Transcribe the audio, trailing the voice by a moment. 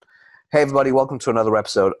Hey everybody, welcome to another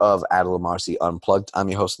episode of Adil Amarsi Unplugged. I'm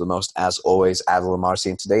your host of the most, as always, Adil Amarsi,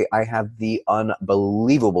 and today I have the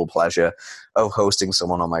unbelievable pleasure of hosting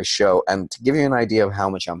someone on my show. And to give you an idea of how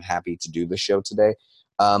much I'm happy to do this show today,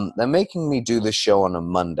 they're making me do this show on a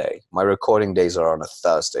Monday. My recording days are on a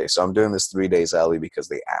Thursday, so I'm doing this 3 days early because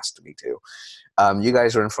they asked me to. You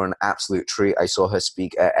guys are in for an absolute treat. I saw her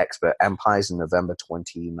speak at Expert Empires in November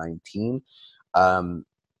 2019.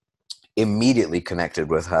 Immediately connected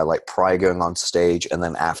with her, like prior going on stage, and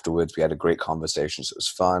then afterwards we had a great conversation, so it was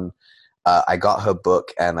fun. I got her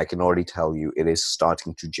book, and I can already tell you it is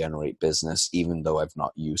starting to generate business, even though I've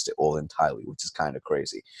not used it all entirely, which is kind of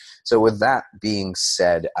crazy. So with that being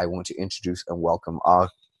said, I want to introduce and welcome our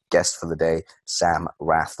guest for the day, Sam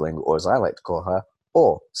Rathling, or as I like to call her,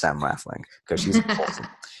 or Sam Rathling, because she's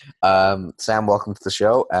awesome. Sam, welcome to the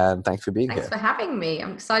show, and thanks for being here. Thanks for having me.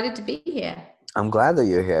 I'm excited to be here. I'm glad that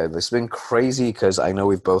you're here. It's been crazy because I know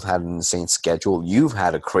we've both had an insane schedule. You've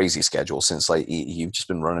had a crazy schedule since like you've just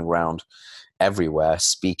been running around everywhere,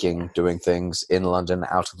 speaking, doing things in London,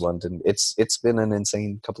 out of London. It's been an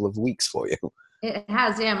insane couple of weeks for you. It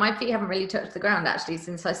has, yeah. My feet haven't really touched the ground actually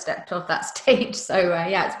since I stepped off that stage. So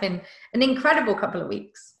yeah, it's been an incredible couple of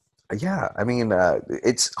weeks. Yeah, I mean,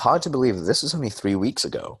 it's hard to believe that this was only 3 weeks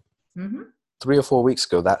ago. Mm-hmm. 3 or 4 weeks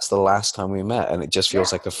ago, that's the last time we met, and it just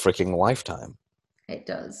feels Yeah, like a freaking lifetime. it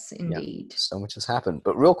does Yeah, indeed. so much has happened.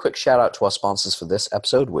 But real quick shout out to our sponsors for this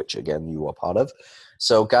episode, which again you are part of.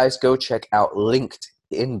 So guys, go check out Linked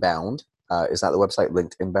Inbound. Is that the website,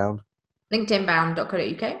 Linked Inbound?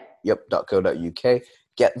 LinkedInbound.co.uk. Yep, .co.uk.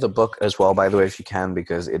 Get the book as well, by the way, if you can,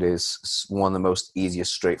 because it is one of the most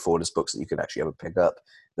easiest, straightforwardest books that you could actually ever pick up.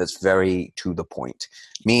 That's very to the point.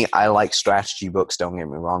 Me, I like strategy books, don't get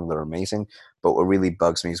me wrong, they're amazing. But what really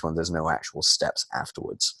bugs me is when there's no actual steps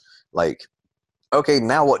afterwards. Like, okay,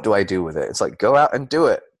 now what do I do with it? It's like, go out and do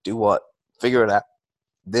it. Do what? Figure it out.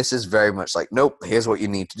 This is very much like, nope, here's what you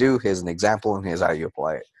need to do. Here's an example, and here's how you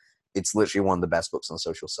apply it. It's literally one of the best books on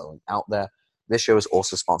social selling out there. This show is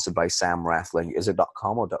also sponsored by Sam Rathling. Is it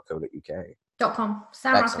 .com or .co.uk? .com.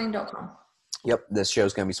 Excellent. SamRathling.com. Yep, this show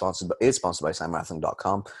is going to be sponsored by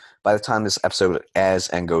samrathling.com. By the time this episode airs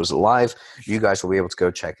and goes live, you guys will be able to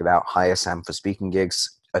go check it out, hire Sam for speaking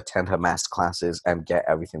gigs, attend her master classes, and get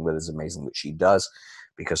everything that is amazing that she does,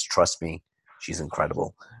 because trust me, she's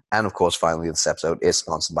incredible. And of course, finally, this episode is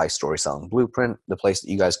sponsored by Story Selling Blueprint, the place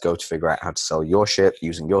that you guys go to figure out how to sell your shit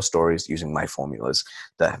using your stories, using my formulas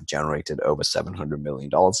that have generated over $700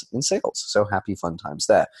 million in sales. So happy fun times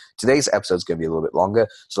there. Today's episode is going to be a little bit longer,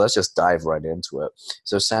 so let's just dive right into it.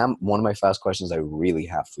 So Sam, one of my first questions I really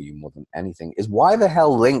have for you more than anything is, why the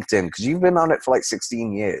hell LinkedIn? Because you've been on it for like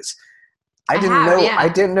 16 years. I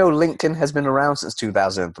didn't know LinkedIn has been around since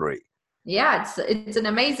 2003. Yeah, it's an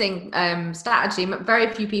amazing strategy.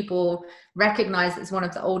 Very few people recognize it's one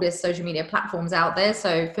of the oldest social media platforms out there.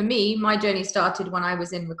 So for me, my journey started when I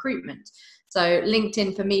was in recruitment. So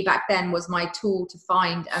LinkedIn for me back then was my tool to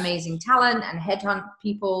find amazing talent and headhunt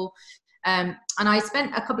people. And I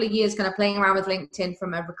spent a couple of years kind of playing around with LinkedIn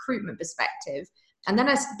from a recruitment perspective. And then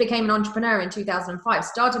I became an entrepreneur in 2005,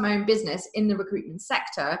 started my own business in the recruitment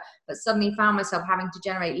sector, but suddenly found myself having to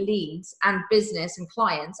generate leads and business and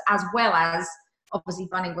clients, as well as obviously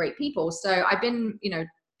finding great people. So I've been,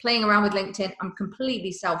 playing around with LinkedIn. I'm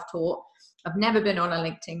completely self-taught. I've never been on a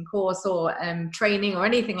LinkedIn course or training or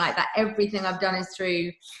anything like that. Everything I've done is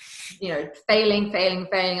through, failing.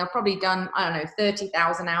 I've probably done,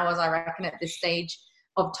 30,000 hours, I reckon, at this stage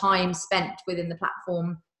of time spent within the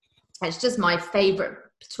platform. It's just my favorite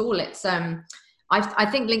tool. It's I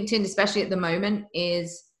think LinkedIn, especially at the moment,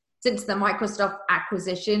 is since the Microsoft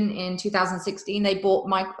acquisition in 2016,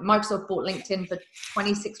 Microsoft bought LinkedIn for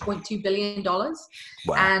 $26.2 billion.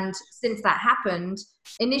 Wow. And since that happened,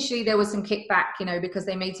 initially there was some kickback, because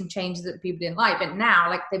they made some changes that people didn't like. But now,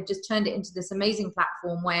 like, they've just turned it into this amazing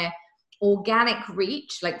platform where organic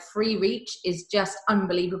reach, like free reach, is just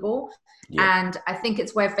unbelievable. Yep. And I think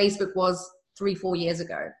it's where Facebook was 3-4 years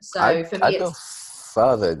ago. So for me, I'd go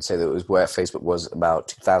further and say that it was where Facebook was about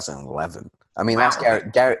 2011. I mean, wow.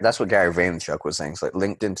 That's what Gary Vaynerchuk was saying. So like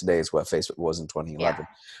LinkedIn today is where Facebook was in 2011,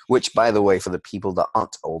 which, by the way, for the people that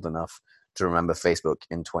aren't old enough to remember Facebook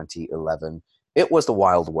in 2011, it was the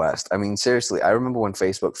Wild West. I mean, seriously, I remember when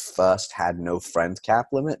Facebook first had no friend cap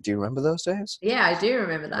limit. Do you remember those days? Yeah, I do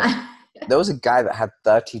remember that. There was a guy that had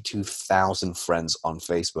 32,000 friends on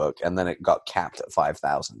Facebook, and then it got capped at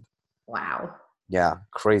 5,000. Wow. Yeah,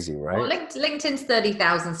 crazy, right? Well, LinkedIn's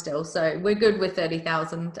 30,000 still, so we're good with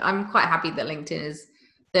 30,000. I'm quite happy that LinkedIn is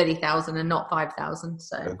 30,000 and not 5,000.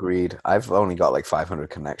 So Agreed. I've only got like 500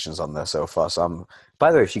 connections on there so far. So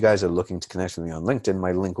by the way, if you guys are looking to connect with me on LinkedIn,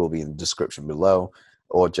 my link will be in the description below,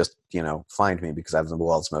 or just, find me because I have the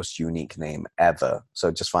world's most unique name ever. So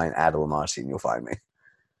just find Adil Amarsi and you'll find me.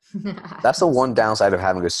 That's the one downside of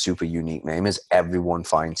having a super unique name is everyone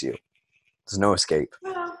finds you. There's no escape.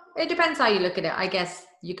 Well, it depends how you look at it. I guess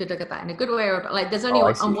you could look at that in a good way, or like there's only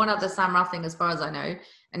one other Sam Rathling as far as I know,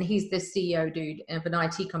 and he's the CEO dude of an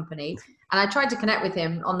IT company. And I tried to connect with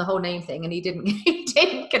him on the whole name thing, and he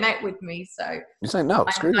didn't connect with me. So you're saying no,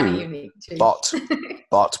 screw you, unique too.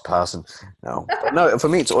 bot person. No, for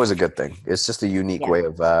me it's always a good thing. It's just a unique way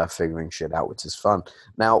of figuring shit out, which is fun.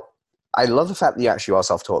 Now, I love the fact that you actually are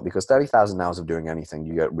self-taught because 30,000 hours of doing anything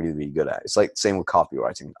you get really, really good at. It's like same with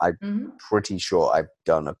copywriting. I'm pretty sure I've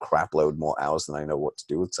done a crap load more hours than I know what to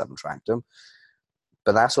do with Subtractum.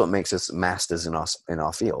 But that's what makes us masters in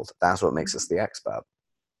our field. That's what makes us the expert.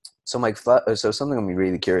 So so something I'm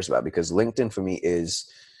really curious about, because LinkedIn for me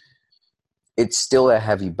it's still a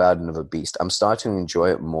heavy burden of a beast. I'm starting to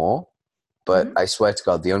enjoy it more. But I swear to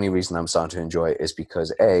God, the only reason I'm starting to enjoy it is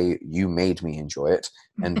because A, you made me enjoy it,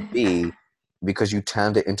 and B, because you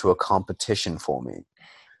turned it into a competition for me.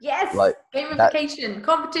 Yes, like, gamification,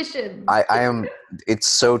 competition. I am. It's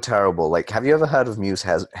so terrible. Like, have you ever heard of Muse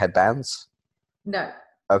headbands? No.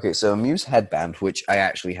 Okay, so a Muse headband, which I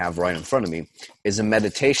actually have right in front of me, is a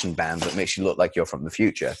meditation band that makes you look like you're from the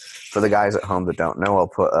future. For the guys at home that don't know, I'll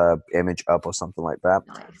put an image up or something like that.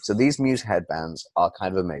 Nice. So these Muse headbands are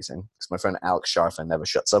kind of amazing because my friend Alex Sharfa never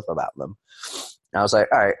shuts up about them. And I was like,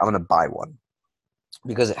 all right, I'm going to buy one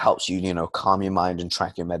because it helps you, calm your mind and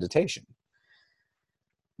track your meditation.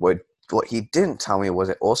 What he didn't tell me was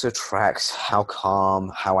it also tracks how calm,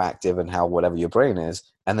 how active, and how whatever your brain is,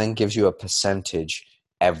 and then gives you a percentage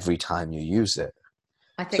every time you use it.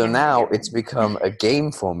 So now it's become a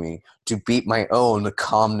game for me to beat my own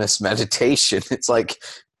calmness meditation. It's like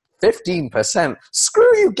 15%.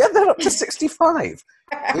 Screw you, get that up to 65.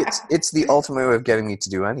 It's the ultimate way of getting me to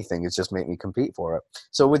do anything. It's just make me compete for it.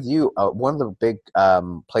 So with you, one of the big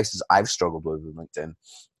places I've struggled with LinkedIn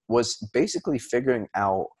was basically figuring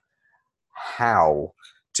out how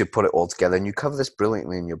to put it all together. And you cover this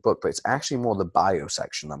brilliantly in your book, but it's actually more the bio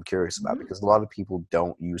section I'm curious about because a lot of people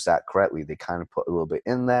don't use that correctly. They kind of put a little bit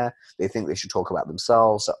in there. They think they should talk about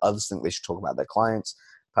themselves. So others think they should talk about their clients.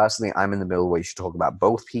 Personally, I'm in the middle where you should talk about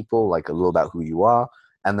both people, like a little about who you are,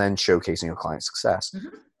 and then showcasing your client success.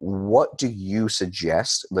 What do you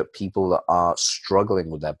suggest that people that are struggling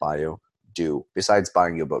with their bio do besides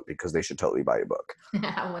buying your book, because they should totally buy your book?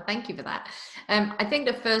 Well, thank you for that. I think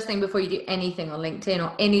the first thing before you do anything on LinkedIn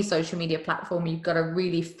or any social media platform, you've got to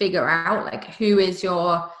really figure out like who is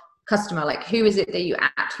your customer, like who is it that you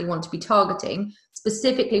actually want to be targeting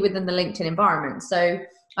specifically within the LinkedIn environment. So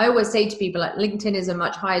I always say to people like LinkedIn is a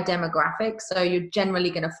much higher demographic, so you're generally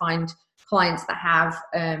going to find clients that have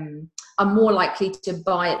are more likely to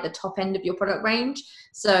buy at the top end of your product range.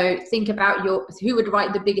 So think about who would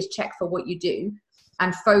write the biggest check for what you do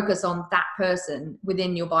and focus on that person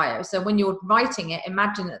within your bio. So when you're writing it,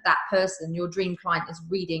 imagine that person, your dream client, is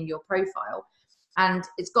reading your profile, and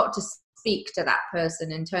it's got to speak to that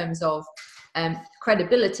person in terms of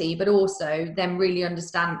credibility, but also them really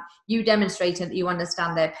understand you, demonstrating that you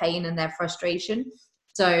understand their pain and their frustration.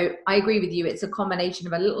 So I agree with you. It's a combination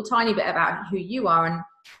of a little tiny bit about who you are and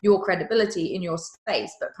your credibility in your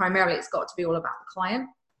space, but primarily it's got to be all about the client.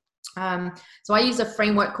 So I use a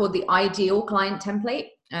framework called the Ideal Client Template,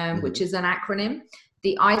 which is an acronym.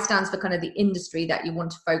 The I stands for kind of the industry that you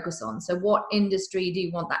want to focus on. So what industry do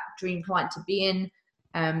you want that dream client to be in?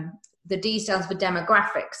 The D stands for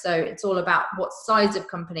demographics. So it's all about what size of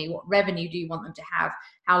company, what revenue do you want them to have?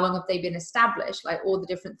 How long have they been established? Like all the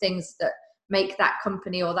different things that make that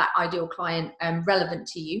company or that ideal client relevant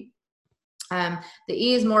to you. The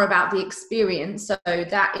E is more about the experience. So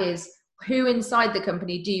that is, who inside the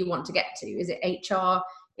company do you want to get to? Is it HR?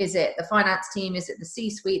 Is it the finance team? Is it the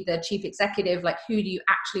C-suite, the chief executive? Like, who do you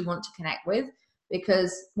actually want to connect with?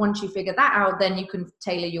 Because once you figure that out, then you can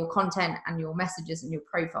tailor your content and your messages and your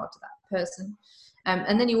profile to that person.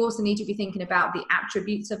 And then you also need to be thinking about the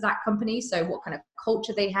attributes of that company. So what kind of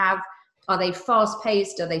culture they have. Are they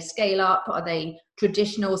fast-paced? Are they scale up? Are they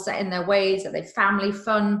traditional, set in their ways? Are they family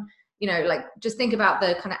fun? You know, like just think about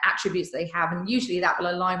the kind of attributes they have, and usually that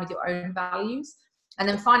will align with your own values. And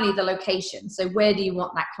then finally, the location. So where do you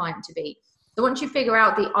want that client to be? So once you figure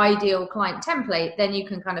out the ideal client template, then you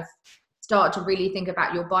can kind of start to really think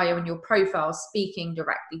about your bio and your profile speaking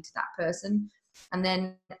directly to that person. And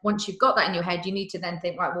then once you've got that in your head, you need to then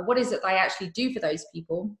think, right, well, what is it I actually do for those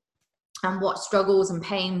people? and what struggles and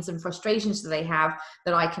pains and frustrations do they have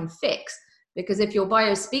that I can fix. Because if your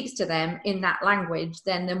bio speaks to them in that language,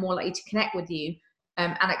 then they're more likely to connect with you,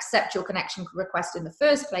 and accept your connection request in the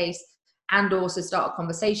first place, and also start a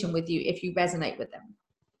conversation with you if you resonate with them.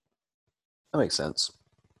 That makes sense.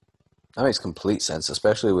 That makes complete sense,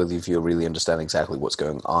 especially with if you really understand exactly what's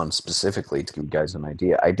going on specifically. To give you guys an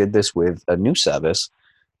idea, I did this with a new service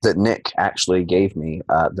that Nick actually gave me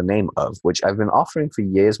the name of, which I've been offering for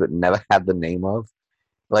years but never had the name of.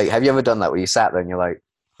 Like, have you ever done that where you sat there and you're like,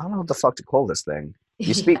 I don't know what the fuck to call this thing?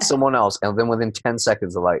 You speak to someone else, and then within 10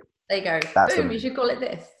 seconds, they're like, they go, that's boom, you should call it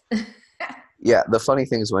this. Yeah, the funny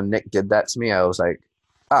thing is when Nick did that to me, I was like,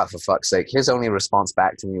 for fuck's sake. His only response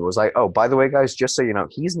back to me was like, oh, by the way, guys, just so you know,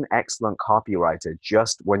 he's an excellent copywriter.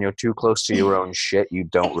 Just when you're too close to your own shit, you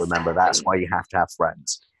don't remember. That's why you have to have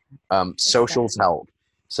friends. Socials help.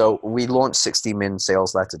 So we launched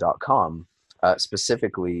 60minsalesletter.com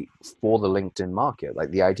specifically for the LinkedIn market.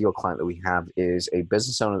 Like, the ideal client that we have is a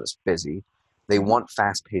business owner that's busy. They want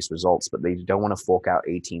fast-paced results, but they don't want to fork out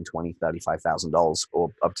 $18,000, $20,000, $35,000 or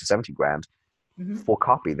up to 70 grand for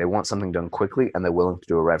copy. They want something done quickly, and they're willing to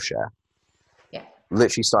do a rev share. Yeah.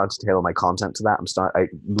 Literally started to tailor my content to that.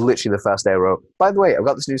 Literally the first day I wrote, by the way, I've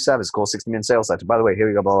got this new service called 60 Min Sales Letter. By the way, here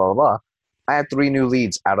we go, blah, blah, blah. I had 3 new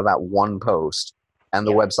leads out of that one post, and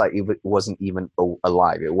the website wasn't even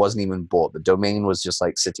alive. It wasn't even bought. The domain was just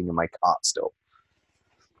like sitting in my cart still.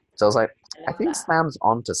 So I was like, I think Sam's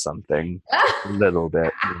onto something a little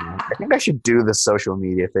bit. I think I should do the social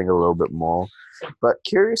media thing a little bit more. But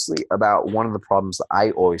curiously about one of the problems that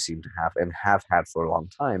I always seem to have and have had for a long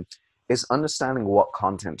time is understanding what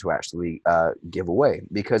content to actually give away.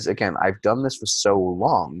 Because again, I've done this for so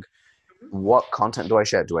long. What content do I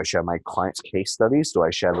share? Do I share my clients' case studies? Do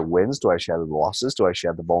I share the wins? Do I share the losses? Do I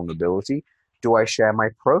share the vulnerability? Do I share my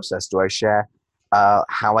process? Do I share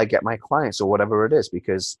how I get my clients or whatever it is?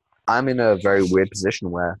 Because I'm in a very weird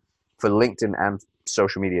position where for LinkedIn and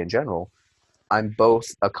social media in general, I'm both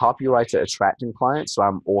a copywriter attracting clients, so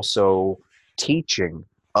I'm also teaching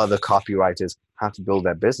other copywriters how to build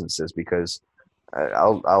their businesses, because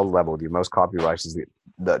I'll level with you. Most copywriters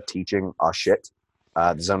that are teaching are shit.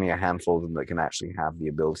 There's only a handful of them that can actually have the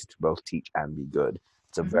ability to both teach and be good.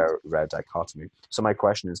 It's a very rare dichotomy. So my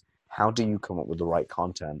question is, how do you come up with the right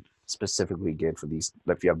content specifically geared for these,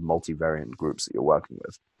 if you have multivariant groups that you're working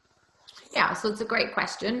with? Yeah, so it's a great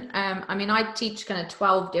question. I mean, I teach kind of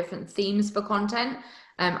 12 different themes for content.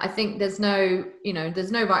 I think there's no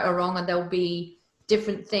right or wrong, and there'll be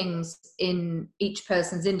different things in each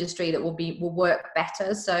person's industry that will work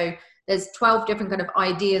better. So there's 12 different kind of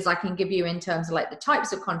ideas I can give you in terms of like the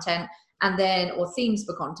types of content or themes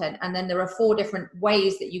for content. And then there are 4 different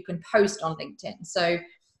ways that you can post on LinkedIn. So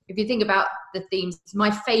if you think about the themes,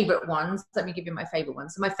 my favorite ones, let me give you my favorite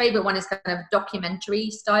ones. So my favorite one is kind of documentary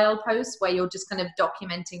style posts where you're just kind of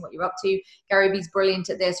documenting what you're up to. Gary Vee's brilliant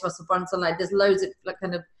at this. Russell Brunson, like there's loads of like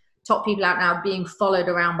kind of top people out now being followed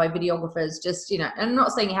around by videographers. Just, and I'm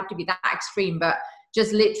not saying you have to be that extreme, but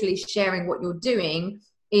just literally sharing what you're doing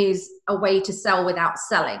is a way to sell without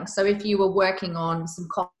selling. So if you were working on some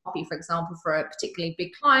copy, for example, for a particularly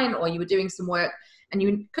big client, or you were doing some work and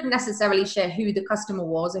you couldn't necessarily share who the customer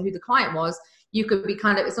was or who the client was, you could be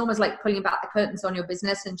it's almost like pulling back the curtains on your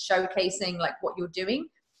business and showcasing like what you're doing.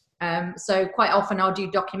 So quite often I'll do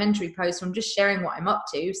documentary posts from just sharing what I'm up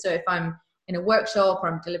to. So if I'm in a workshop or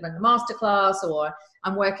I'm delivering a masterclass or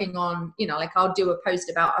I'm working on, like I'll do a post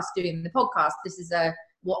about us doing the podcast. This is a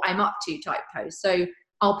what I'm up to type post. So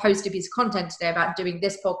I'll post a piece of content today about doing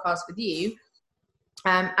this podcast with you.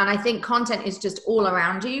 And I think content is just all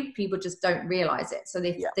around you. People just don't realize it. So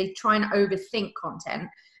they try and overthink content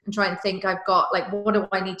and try and think, I've got like, what do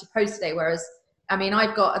I need to post today? Whereas, I mean,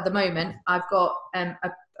 I've got a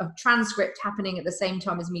transcript happening at the same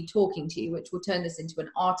time as me talking to you, which will turn this into an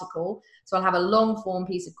article. So I'll have a long form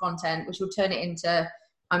piece of content, which will turn it into,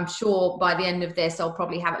 I'm sure by the end of this, I'll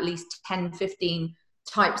probably have at least 10, 15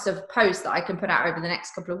 types of posts that I can put out over the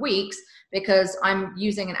next couple of weeks, because I'm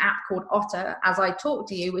using an app called Otter as I talk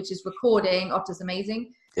to you, which is recording. Otter's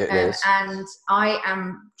amazing. It is. And I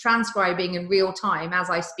am transcribing in real time as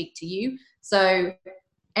I speak to you. So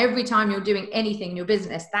every time you're doing anything in your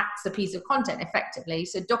business, that's a piece of content effectively.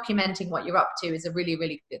 So documenting what you're up to is a really,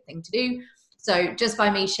 really good thing to do. So just by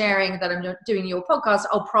me sharing that I'm doing your podcast,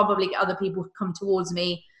 I'll probably get other people come towards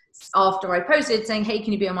me after I posted saying, hey,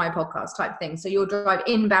 can you be on my podcast type thing. So you'll drive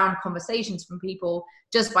inbound conversations from people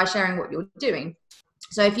just by sharing what you're doing.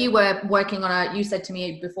 So if you were working on you said to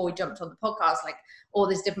me before we jumped on the podcast, like all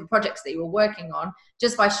these different projects that you were working on,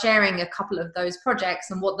 just by sharing a couple of those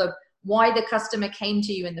projects and what why the customer came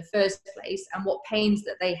to you in the first place and what pains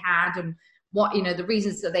that they had and what, you know, the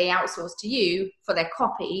reasons that they outsourced to you for their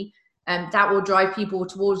copy. That will drive people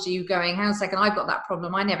towards you going, hang on a second, I've got that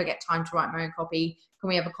problem. I never get time to write my own copy. Can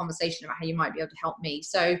we have a conversation about how you might be able to help me?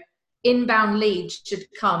 So inbound leads should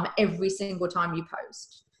come every single time you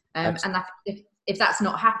post. And that, if that's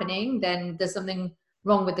not happening, then there's something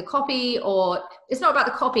wrong with the copy, or it's not about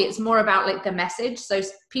the copy. It's more about like the message. So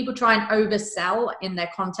people try and oversell in their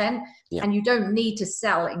content, and you don't need to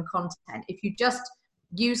sell in content. If you just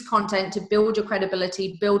use content to build your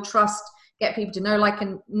credibility, build trust, get people to know, like,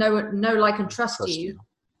 and trust you.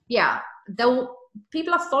 Yeah.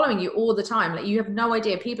 People are following you all the time. Like, you have no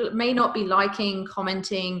idea. People may not be liking,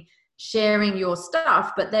 commenting, sharing your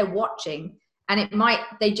stuff, but they're watching, and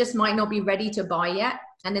they just might not be ready to buy yet.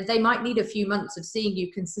 And then they might need a few months of seeing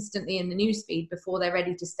you consistently in the newsfeed before they're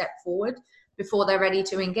ready to step forward, before they're ready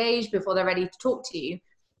to engage, before they're ready to talk to you.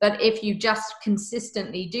 But if you just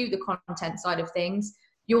consistently do the content side of things,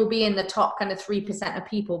 you'll be in the top kind of 3% of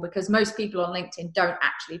people, because most people on LinkedIn don't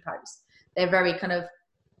actually post. They're very kind of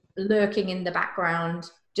lurking in the background,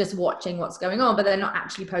 just watching what's going on, but they're not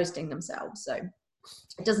actually posting themselves. So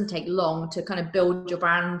it doesn't take long to kind of build your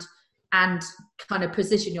brand and kind of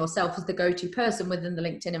position yourself as the go-to person within the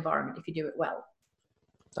LinkedIn environment if you do it well.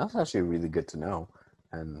 That's actually really good to know,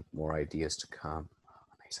 and more ideas to come.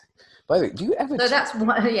 Amazing. By the way, do you ever... So that's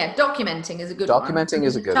what, yeah, documenting is a good one. Documenting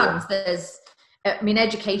is a good one. There's, I mean,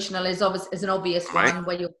 educational is an obvious one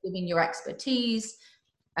where you're giving your expertise.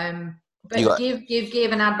 But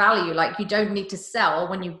give and add value. Like, you don't need to sell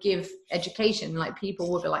when you give education. Like,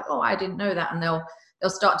 people will be like, oh, I didn't know that. And they'll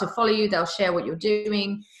start to follow you. They'll share what you're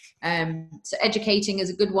doing. So educating is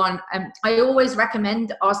a good one. I always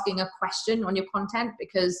recommend asking a question on your content,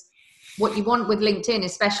 because what you want with LinkedIn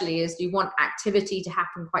especially is you want activity to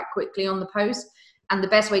happen quite quickly on the post. And the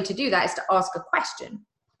best way to do that is to ask a question.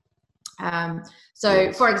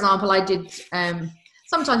 For example, I did,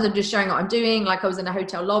 sometimes I'm just showing what I'm doing. Like, I was in a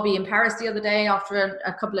hotel lobby in Paris the other day after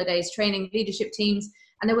a couple of days training leadership teams,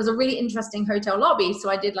 and there was a really interesting hotel lobby.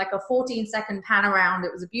 So I did like a 14-second pan around.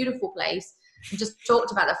 It was a beautiful place, and just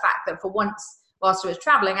talked about the fact that for once, whilst I was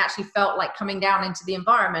traveling, I actually felt like coming down into the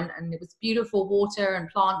environment, and it was beautiful water and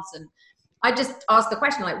plants. And I just asked the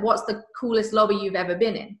question, like, what's the coolest lobby you've ever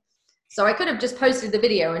been in? So I could have just posted the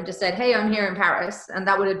video and just said, hey, I'm here in Paris. And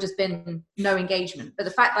that would have just been no engagement. But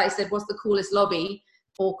the fact that I said, what's the coolest lobby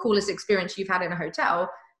or coolest experience you've had in a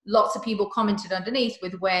hotel, lots of people commented underneath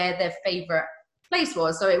with where their favorite place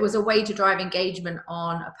was. So it was a way to drive engagement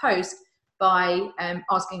on a post by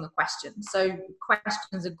asking a question. So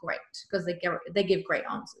questions are great because they give great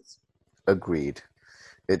answers. Agreed.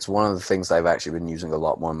 It's one of the things I've actually been using a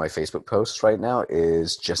lot more in my Facebook posts right now,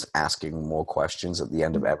 is just asking more questions at the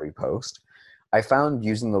end of every post. I found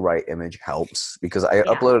using the right image helps, because I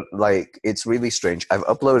upload, like, it's really strange. I've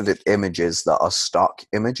uploaded images that are stock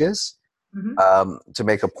images to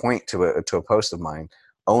make a point to a post of mine,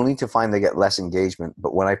 only to find they get less engagement.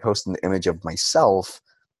 But when I post an image of myself,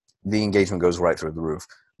 the engagement goes right through the roof.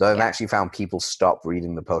 Though I've actually found people stop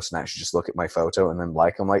reading the post and actually just look at my photo and then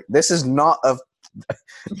like. I'm like, this is not a...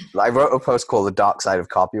 I wrote a post called The Dark Side of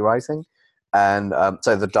Copywriting. And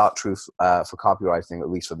so the dark truth for copywriting, at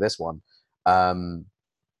least for this one. And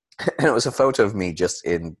it was a photo of me just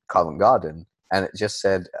in Covent Garden. And it just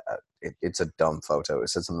said, it's a dumb photo. It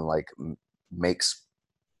said something like, makes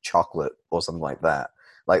chocolate or something like that.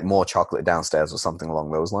 Like, more chocolate downstairs or something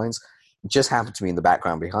along those lines. It just happened to be in the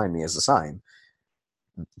background behind me as a sign.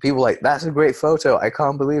 People were like, that's a great photo. I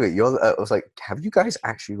can't believe it. I was like, have you guys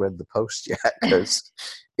actually read the post yet? Because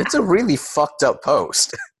it's a really fucked up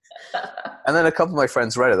post. And then a couple of my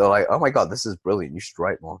friends read it. They're like, oh my God, this is brilliant. You should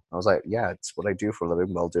write more. I was like, yeah, it's what I do for a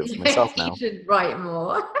living. But I'll do it for myself now. You should write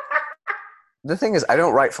more. The thing is, I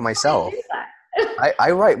don't write for myself.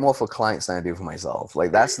 I write more for clients than I do for myself.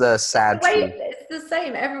 Like, that's the sad truth. It's the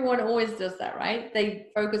same. Everyone always does that, right? They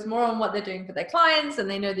focus more on what they're doing for their clients, and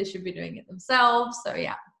they know they should be doing it themselves. So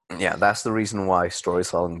yeah. Yeah, that's the reason why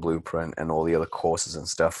Storytelling Blueprint and all the other courses and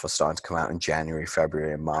stuff are starting to come out in January,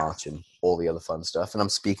 February, and March, and all the other fun stuff. And I'm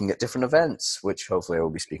speaking at different events, which hopefully I will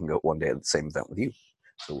be speaking at one day at the same event with you.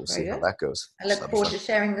 So we'll see how that goes. I look forward to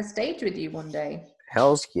sharing the stage with you one day.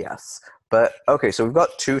 Hells yes. But okay, so we've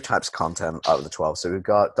got two types of content out of the 12. So we've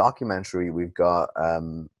got documentary, we've got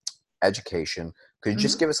education. Could you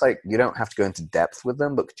just give us, like, you don't have to go into depth with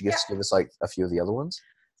them, but could you just give us like a few of the other ones?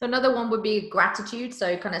 So another one would be gratitude.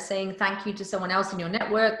 So kind of saying thank you to someone else in your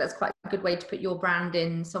network. That's quite a good way to put your brand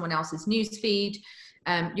in someone else's newsfeed.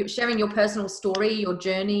 You're sharing your personal story, your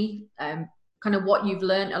journey, kind of what you've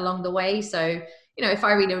learned along the way. So if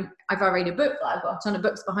I read a book, like I've got a ton of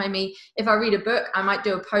books behind me. If I read a book, I might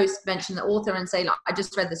do a post, mention the author and say, like, I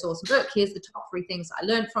just read this awesome book. Here's the top 3 things that I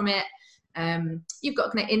learned from it. You've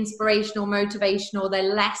got kind of inspirational, motivational.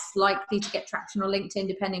 They're less likely to get traction on LinkedIn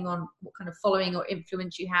depending on what kind of following or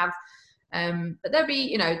influence you have. But there'll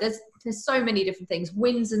be, there's so many different things.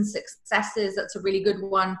 Wins and successes, that's a really good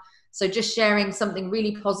one. So just sharing something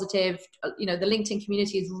really positive. The LinkedIn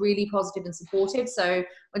community is really positive and supportive. So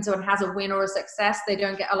when someone has a win or a success, they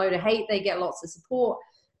don't get a load of hate, they get lots of support.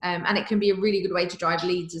 And it can be a really good way to drive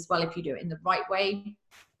leads as well if you do it in the right way.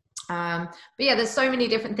 But yeah, there's so many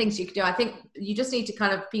different things you can do. I think you just need to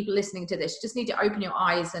kind of, people listening to this, you just need to open your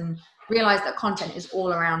eyes and realize that content is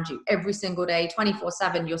all around you every single day,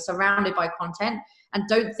 24/7. You're surrounded by content, and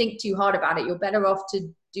don't think too hard about it. You're better off to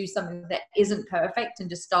do something that isn't perfect and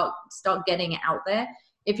just start getting it out there.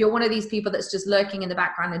 If you're one of these people that's just lurking in the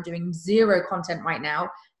background and doing zero content right now,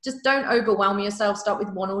 just don't overwhelm yourself. Start with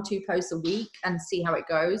 1 or 2 posts a week and see how it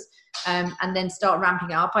goes. And then start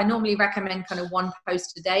ramping up. I normally recommend kind of 1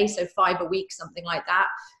 post a day, so 5 a week, something like that.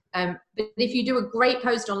 But if you do a great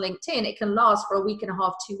post on LinkedIn, it can last for a week and a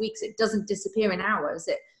half, 2 weeks. It doesn't disappear in hours.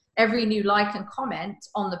 Every new like and comment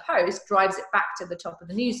on the post drives it back to the top of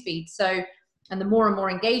the newsfeed. So, and the more and more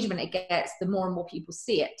engagement it gets, the more and more people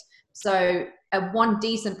see it. So one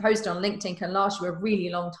decent post on LinkedIn can last you a really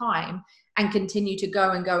long time and continue to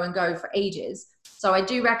go and go and go for ages. So I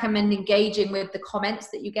do recommend engaging with the comments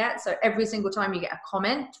that you get. So every single time you get a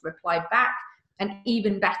comment, reply back, and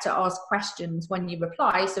even better, ask questions when you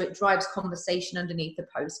reply. So it drives conversation underneath the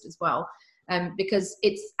post as well. Because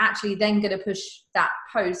it's actually then going to push that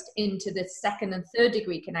post into the 2nd and 3rd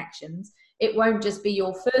degree connections. It won't just be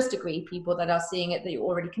your 1st degree people that are seeing it that you're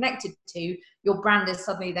already connected to. Your brand is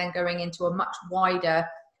suddenly then going into a much wider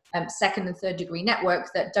 2nd and 3rd degree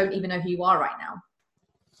network that don't even know who you are right now.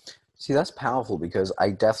 See, that's powerful, because I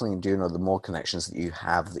definitely do know the more connections that you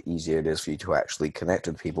have, the easier it is for you to actually connect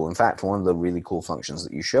with people. In fact, one of the really cool functions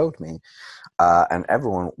that you showed me and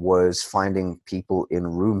everyone was finding people in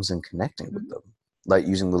rooms and connecting with them, like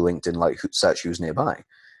using the LinkedIn, like search who's nearby.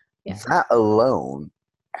 Yeah. That alone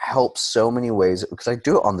helps so many ways, because I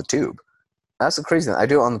do it on the tube. That's the crazy thing. I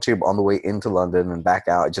do it on the tube on the way into London and back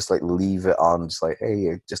out. I just like leave it on, just like,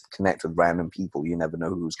 hey, just connect with random people. You never know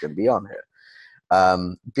who's going to be on here.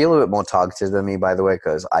 Be a little bit more targeted than me, by the way,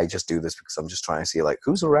 because I just do this because I'm just trying to see like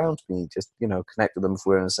who's around me, just, connect with them if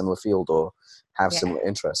we're in a similar field or have similar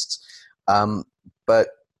interests. But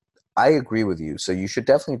I agree with you. So you should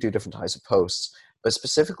definitely do different types of posts, but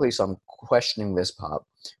specifically, so I'm questioning this part.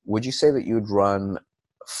 Would you say that you'd run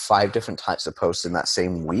 5 different types of posts in that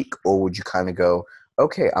same week? Or would you kind of go,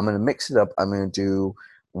 okay, I'm going to mix it up. I'm going to do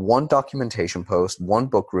 1 documentation post, 1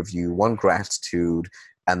 book review, 1 gratitude,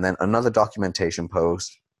 and then another documentation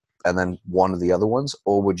post, and then 1 of the other ones?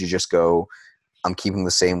 Or would you just go, I'm keeping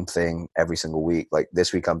the same thing every single week? Like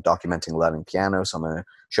this week I'm documenting learning piano, so I'm going to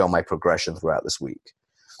show my progression throughout this week.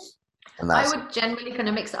 And I would generally kind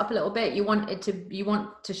of mix it up a little bit. You want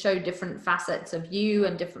to show different facets of you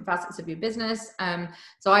and different facets of your business.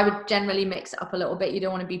 So I would generally mix it up a little bit. You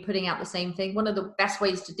don't want to be putting out the same thing. One of the best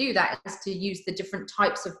ways to do that is to use the different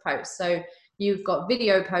types of posts. So you've got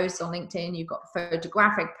video posts on LinkedIn, you've got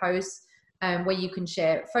photographic posts where you can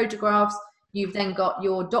share photographs. You've then got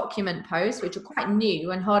your document posts, which are quite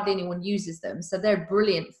new and hardly anyone uses them. So they're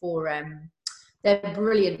brilliant for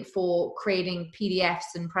creating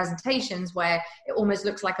PDFs and presentations where it almost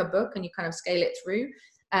looks like a book and you kind of scale it through.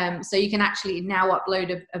 So you can actually now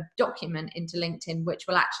upload a document into LinkedIn, which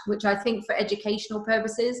I think for educational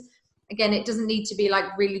purposes, again, it doesn't need to be like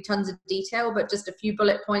really tons of detail, but just a few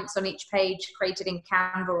bullet points on each page created in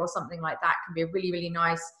Canva or something like that can be a really, really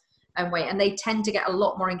nice way. And they tend to get a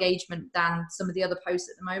lot more engagement than some of the other posts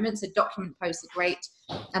at the moment. So document posts are great.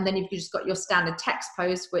 And then if you just got your standard text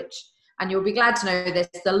post, and you'll be glad to know this,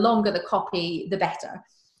 the longer the copy, the better.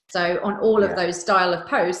 So on all of those style of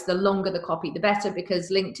posts, the longer the copy, the better,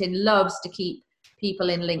 because LinkedIn loves to keep people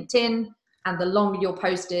in LinkedIn. And the longer your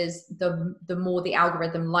post is, the more the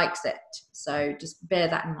algorithm likes it. So just bear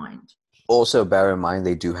that in mind. Also, bear in mind,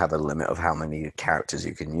 they do have a limit of how many characters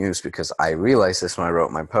you can use, because I realized this when I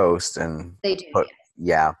wrote my post. And they do.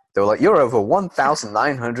 Yeah. They were like, you're over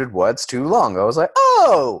 1,900 words too long. I was like,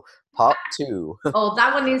 oh, part 2. Oh,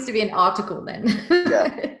 that one needs to be an article then.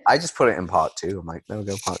 Yeah. I just put it in part 2. I'm like, there we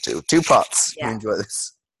go, part 2. 2 parts. Yeah. You enjoy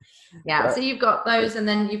this. Yeah, but, so you've got those, and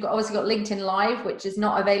then you've obviously got LinkedIn Live, which is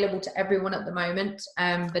not available to everyone at the moment,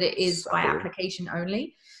 but it is by application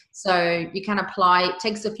only. So you can apply. It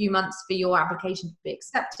takes a few months for your application to be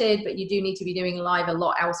accepted, but you do need to be doing live a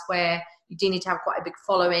lot elsewhere. You do need to have quite a big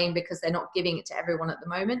following because they're not giving it to everyone at the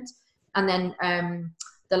moment. And then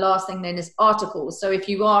the last thing then is articles. So if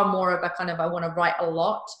you are more of a kind of, I want to write a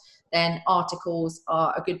lot, then articles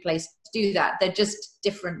are a good place to do that. They're just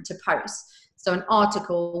different to posts. So an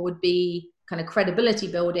article would be kind of credibility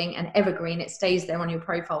building and evergreen. It stays there on your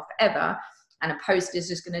profile forever. And a post is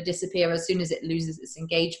just going to disappear as soon as it loses its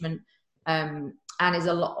engagement, and is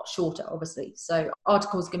a lot shorter, obviously. So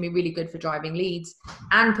articles can be really good for driving leads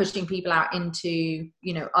and pushing people out into,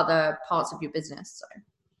 other parts of your business. So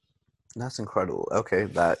That's incredible. Okay,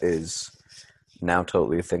 that is now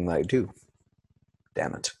totally a thing that I do.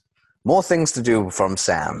 Damn it. More things to do from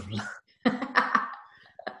Sam.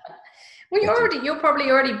 Well, you're probably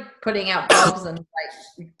already putting out blogs and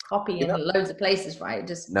like copy in loads of places, right?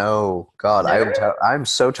 No, God, no? I'm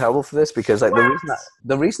so terrible for this because like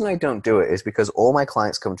the reason I don't do it is because all my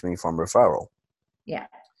clients come to me from referral. Yeah.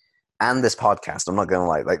 And this podcast, I'm not gonna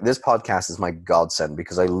lie, like this podcast is my godsend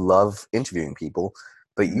because I love interviewing people.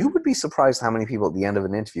 But you would be surprised how many people at the end of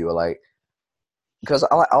an interview are like, because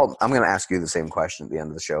I'm going to ask you the same question at the end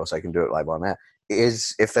of the show, so I can do it live on air.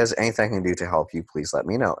 Is if there's anything I can do to help you, please let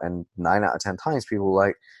me know. And 9 out of 10 times, people are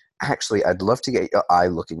like, actually, I'd love to get your eye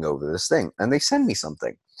looking over this thing, and they send me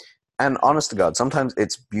something. And honest to God, sometimes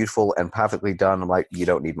it's beautiful and perfectly done. I'm like, you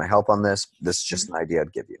don't need my help on this. This is just an idea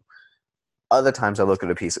I'd give you. Other times, I look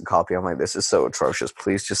at a piece of copy. I'm like, this is so atrocious.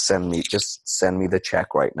 Please just send me the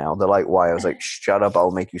check right now. They're like, why? I was like, shut up.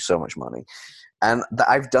 I'll make you so much money. And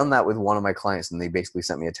I've done that with one of my clients, and they basically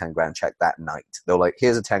sent me a 10 grand check that night. They're like,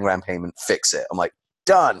 here's a 10 grand payment, fix it. I'm like,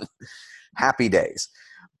 done. Happy days.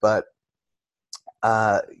 But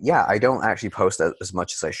I don't actually post as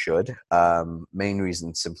much as I should. Main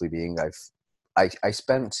reason simply being I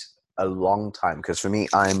spent a long time, because for me,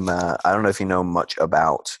 I don't know if you know much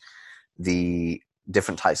about the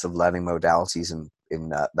different types of learning modalities in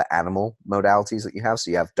the animal modalities that you have. So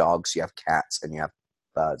you have dogs, you have cats, and you have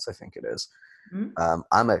birds, I think it is.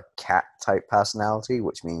 I'm a cat type personality,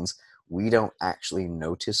 which means we don't actually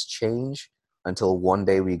notice change until one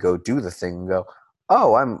day we go do the thing and go,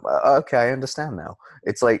 oh, I'm okay, I understand now.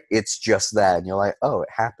 It's like, it's just there, and you're like, oh, it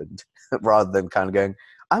happened, rather than kind of going,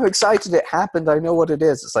 I'm excited it happened, I know what it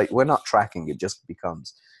is. It's like, we're not tracking, it just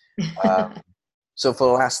becomes. So for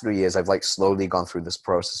the last 3 years, I've like slowly gone through this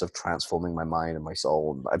process of transforming my mind and my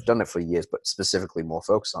soul. And I've done it for years, but specifically more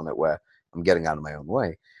focused on it, where I'm getting out of my own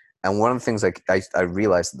way. And one of the things I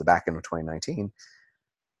realized at the back end of 2019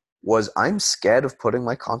 was I'm scared of putting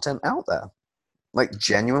my content out there, like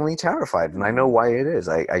genuinely terrified. And I know why it is.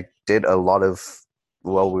 I did a lot of,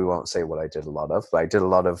 well, we won't say what I did a lot of, but I did a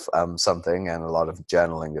lot of something and a lot of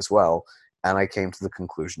journaling as well. And I came to the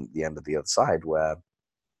conclusion at the end of the other side where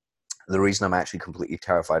the reason I'm actually completely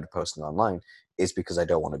terrified of posting online is because I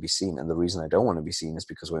don't want to be seen. And the reason I don't want to be seen is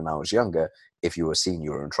because when I was younger, if you were seen,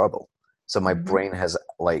 you were in trouble. So my brain has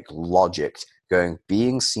like logic going,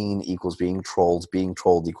 being seen equals being trolled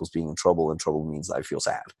equals being in trouble, and trouble means that I feel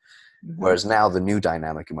sad. Whereas now the new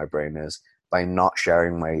dynamic in my brain is by not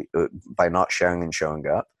sharing and showing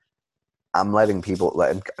up, I'm letting people,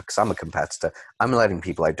 because I'm a competitor, I'm letting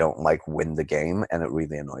people I don't like win the game, and it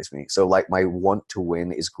really annoys me. So like my want to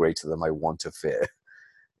win is greater than my want to fear.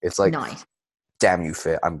 It's like, nice. Damn you,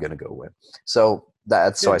 fear, I'm going to go win. So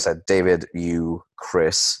so I said, David, you,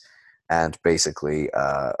 Chris, and basically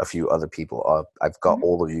a few other people. I've got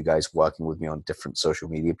all of you guys working with me on different social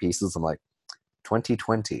media pieces. I'm like,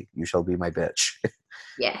 2020, you shall be my bitch.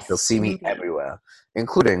 Yes. You'll see me everywhere,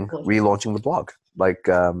 including relaunching the blog. Like,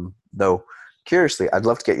 though, curiously, I'd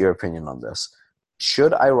love to get your opinion on this.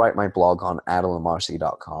 Should I write my blog on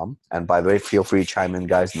adelamarcy.com? And by the way, feel free to chime in,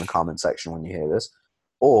 guys, in the comment section when you hear this.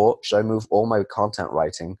 Or should I move all my content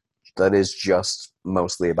writing that is just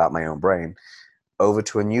mostly about my own brain over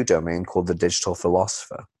to a new domain called The Digital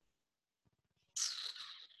Philosopher?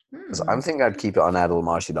 Because I'm thinking I'd keep it on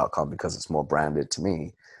adelamarcy.com because it's more branded to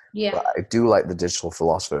me. Yeah. But I do like The Digital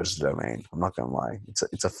Philosopher as a domain. I'm not going to lie.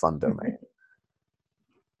 It's a fun domain.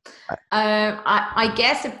 I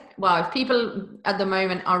guess if people at the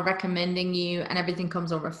moment are recommending you and everything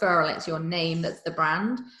comes on referral, it's your name that's the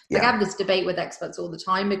brand. Like, I have this debate with experts all the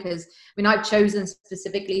time because I've chosen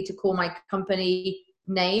specifically to call my company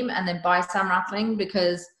name and then by Sam Rathling,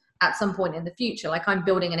 because at some point in the future, like, I'm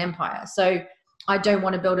building an empire. So I don't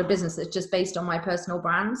want to build a business that's just based on my personal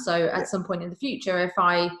brand. So at some point in the future, if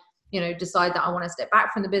I decide that I want to step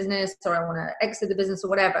back from the business or I want to exit the business or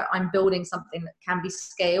whatever, I'm building something that can be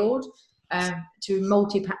scaled to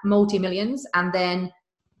multi-millions, and then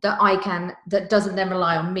that doesn't then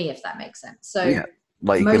rely on me, if that makes sense. So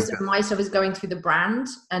most of my stuff is going through the brand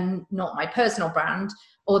and not my personal brand,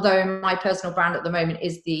 although my personal brand at the moment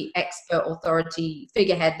is the expert authority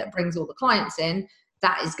figurehead that brings all the clients in.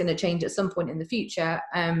 that is going to change at some point in the future.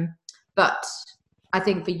 But I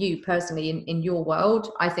think for you personally, in your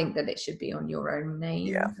world, I think that it should be on your own name.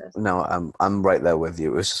 Yeah, no, I'm right there with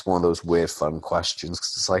you. It was just one of those weird, fun questions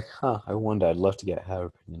because it's like, I wonder. I'd love to get her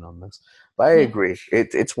opinion on this, but I agree.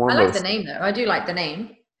 It's one of I like those. the name though. I do like the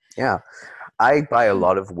name. Yeah, I buy a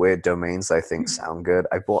lot of weird domains that I think sound good.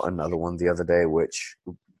 I bought another one the other day, which,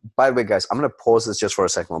 by the way, guys, I'm going to pause this just for a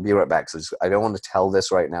second. I'll be right back. So I don't want to tell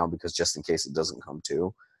this right now because just in case it doesn't come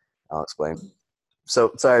to, I'll explain.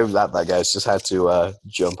 So sorry about that, guys. Just had to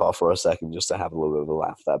jump off for a second just to have a little bit of a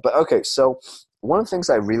laugh there. But okay, so one of the things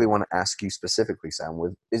I really want to ask you specifically,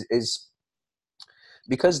 Sam, is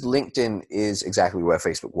because LinkedIn is exactly where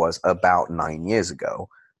Facebook was about 9 years ago,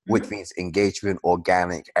 which means engagement,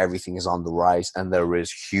 organic, everything is on the rise, and there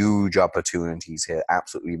is huge opportunities here,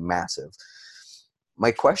 absolutely massive. My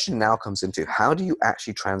question now comes into, how do you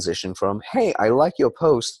actually transition from, hey, I like your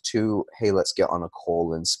post, to, hey, let's get on a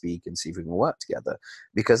call and speak and see if we can work together?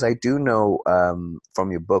 Because I do know from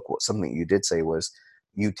your book, something you did say was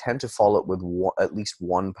you tend to follow up with at least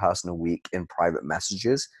one person a week in private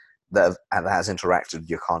messages that has interacted with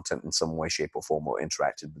your content in some way, shape, or form, or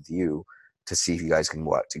interacted with you to see if you guys can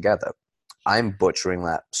work together. I'm butchering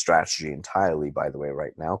that strategy entirely, by the way,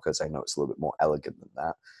 right now, because I know it's a little bit more elegant than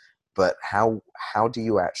that. But how do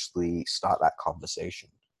you actually start that conversation?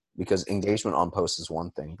 Because engagement on posts is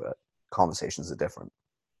one thing, but conversations are different.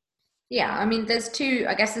 Yeah, I mean, there's two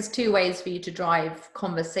ways for you to drive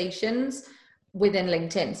conversations within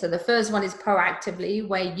LinkedIn. So the first one is proactively,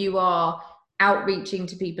 where you are outreaching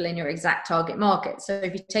to people in your exact target market. So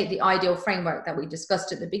if you take the ideal framework that we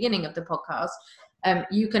discussed at the beginning of the podcast,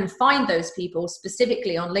 you can find those people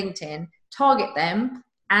specifically on LinkedIn, target them,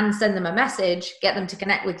 and send them a message, get them to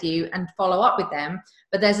connect with you and follow up with them.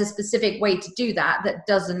 But there's a specific way to do that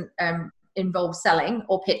doesn't involve selling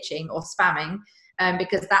or pitching or spamming,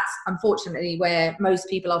 because that's unfortunately where most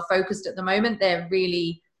people are focused at the moment. They're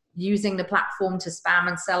really using the platform to spam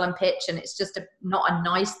and sell and pitch, and it's just not a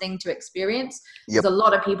nice thing to experience. There's a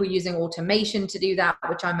lot of people using automation to do that,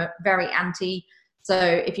 which I'm very anti. So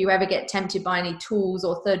if you ever get tempted by any tools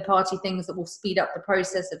or third-party things that will speed up the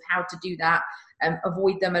process of how to do that,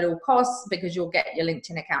 avoid them at all costs, because you'll get your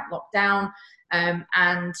LinkedIn account locked down.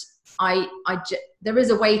 And there is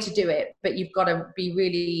a way to do it, but you've got to be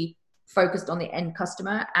really focused on the end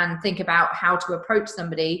customer and think about how to approach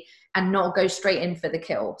somebody and not go straight in for the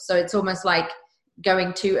kill. So it's almost like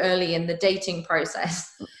going too early in the dating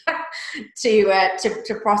process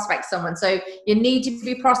to prospect someone. So you need to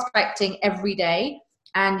be prospecting every day,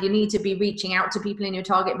 and you need to be reaching out to people in your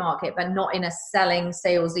target market, but not in a selling,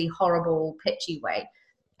 salesy, horrible, pitchy way.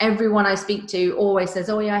 Everyone I speak to always says,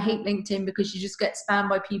 oh yeah, I hate LinkedIn because you just get spammed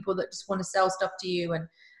by people that just want to sell stuff to you. And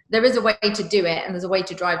there is a way to do it, and there's a way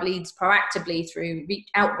to drive leads proactively through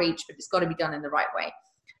outreach, but it's got to be done in the right way.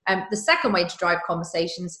 The second way to drive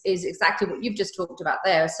conversations is exactly what you've just talked about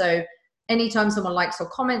there. So anytime someone likes or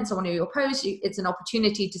comments on one of your posts, it's an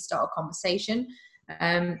opportunity to start a conversation.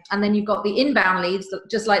 And then you've got the inbound leads,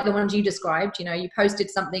 just like the ones you described. You know, you posted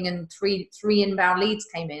something and three inbound leads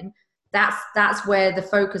came in. That's where the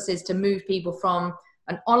focus is, to move people from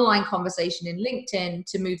an online conversation in LinkedIn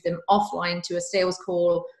to move them offline to a sales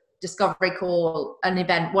call, discovery call, an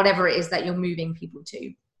event, whatever it is that you're moving people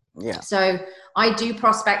to. Yeah. So I do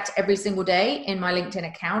prospect every single day in my LinkedIn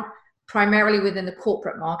account, primarily within the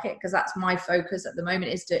corporate market, because that's my focus at the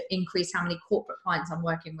moment, is to increase how many corporate clients I'm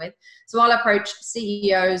working with. So I'll approach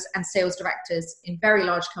CEOs and sales directors in very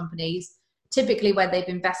large companies, typically where they've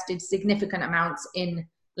invested significant amounts in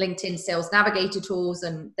LinkedIn Sales Navigator tools,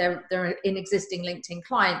 and they're an existing LinkedIn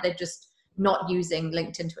client. They're just not using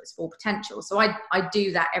LinkedIn to its full potential. So I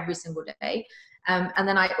do that every single day. And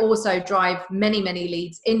then I also drive many, many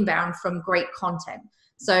leads inbound from great content.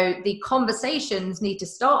 So the conversations need to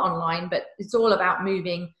start online, but it's all about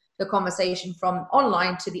moving the conversation from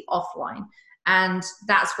online to the offline. And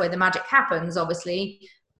that's where the magic happens, obviously.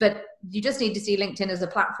 But you just need to see LinkedIn as a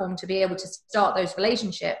platform to be able to start those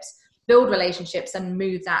relationships, build relationships, and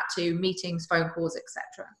move that to meetings, phone calls,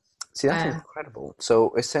 etc. See, that's incredible.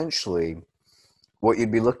 So essentially, what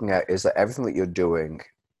you'd be looking at is that everything that you're doing,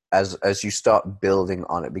 as you start building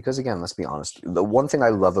on it, because again, let's be honest, the one thing I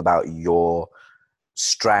love about your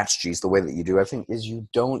strategies, the way that you do everything, is you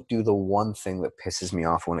don't do the one thing that pisses me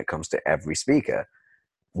off when it comes to every speaker.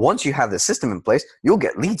 Once you have the system in place, you'll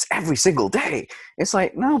get leads every single day. It's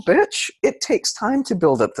like, no, bitch, it takes time to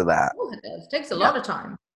build up to that. Oh, it does. It takes a lot of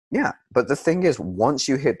time. Yeah, but the thing is, once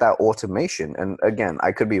you hit that automation, and again,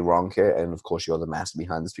 I could be wrong here, and of course you're the master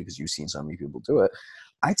behind this because you've seen so many people do it,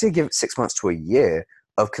 I'd say give it 6 months to a year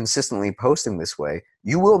of consistently posting this way,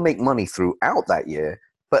 you will make money throughout that year.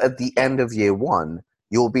 But at the end of year one,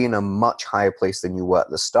 you'll be in a much higher place than you were at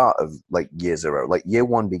the start of like year zero. Like year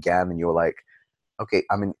one began and you're like, okay,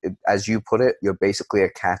 I mean, as you put it, you're basically a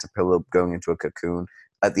caterpillar going into a cocoon.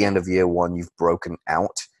 At the end of year one, you've broken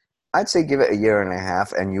out. I'd say give it a year and a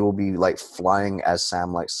half and you'll be like flying, as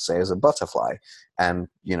Sam likes to say, as a butterfly, and,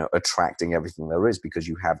 you know, attracting everything there is because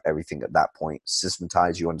you have everything at that point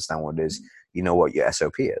systematized. You understand what it is. You know what your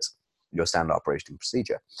SOP is, your standard operating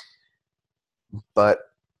procedure. But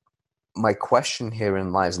my question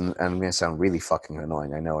herein lies, and I'm going to sound really fucking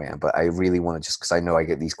annoying, I know I am, but I really want to, just because I know I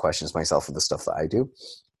get these questions myself for the stuff that I do.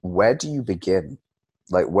 Where do you begin?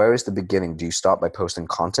 Like, where is the beginning? Do you start by posting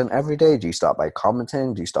content every day? Do you start by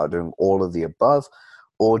commenting? Do you start doing all of the above?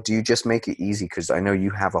 Or do you just make it easy? Because I know you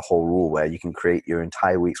have a whole rule where you can create your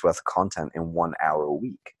entire week's worth of content in 1 hour a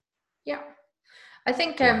week. Yeah. I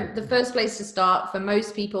think the first place to start for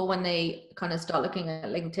most people when they kind of start looking at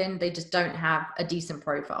LinkedIn, they just don't have a decent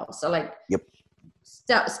profile. So like,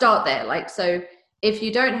 start there. Like, so if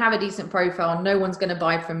you don't have a decent profile, no one's going to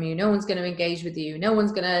buy from you. No one's going to engage with you. No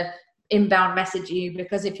one's going to inbound message you,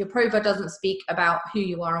 because if your profile doesn't speak about who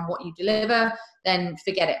you are and what you deliver, then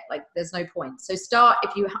forget it. Like, there's no point. So start,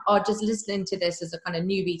 if you are just listening to this as a kind of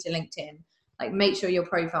newbie to LinkedIn, like make sure your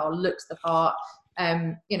profile looks the part,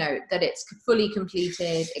 you know, that it's fully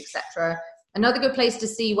completed, etc. Another good place to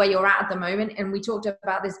see where you're at the moment, and we talked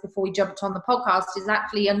about this before we jumped on the podcast, is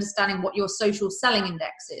actually understanding what your social selling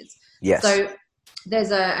index is. Yes. So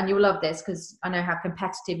there's and you'll love this because I know how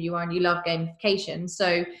competitive you are and you love gamification.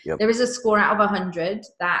 So there is a score out of 100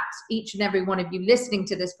 that each and every one of you listening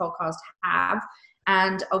to this podcast have.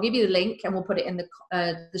 And I'll give you the link and we'll put it in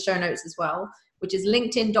the show notes as well, which is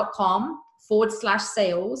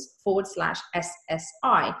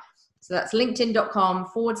linkedin.com/sales/SSI. So that's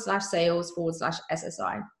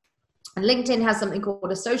linkedin.com/sales/SSI. And LinkedIn has something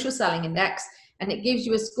called a social selling index, and it gives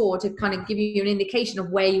you a score to kind of give you an indication of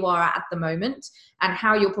where you are at the moment and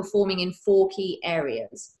how you're performing in 4 key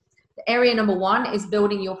areas. The area number 1 is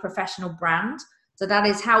building your professional brand. So that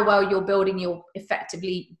is how well you're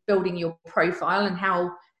effectively building your profile and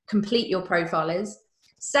how complete your profile is.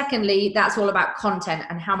 Secondly, that's all about content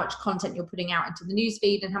and how much content you're putting out into the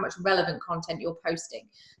newsfeed and how much relevant content you're posting.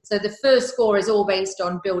 So the first score is all based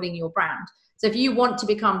on building your brand. So if you want to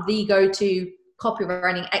become the go-to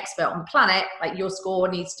copywriting expert on the planet, like your score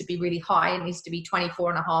needs to be really high. It needs to be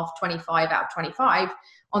 24.5, 25 out of 25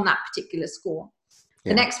 on that particular score.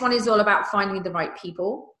 The next one is all about finding the right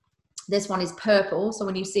people. This one is purple. So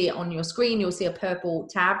when you see it on your screen, you'll see a purple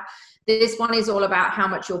tab. This one is all about how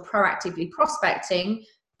much you're proactively prospecting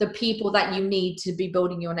the people that you need to be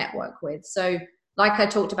building your network with. So like I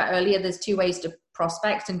talked about earlier, there's 2 ways to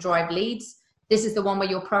prospect and drive leads. This is the one where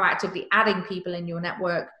you're proactively adding people in your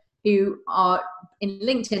network who are, in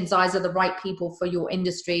LinkedIn's eyes, are the right people for your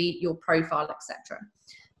industry, your profile, etc.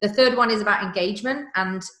 The third one is about engagement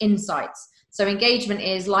and insights. So engagement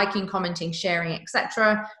is liking, commenting, sharing,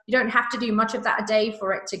 etc. You don't have to do much of that a day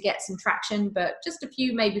for it to get some traction, but just a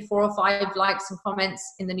few, maybe 4 or 5 likes and comments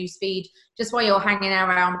in the newsfeed, just while you're hanging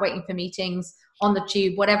around, waiting for meetings on the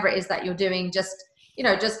tube, whatever it is that you're doing. Just, you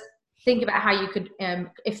know, just think about how you could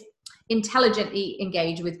intelligently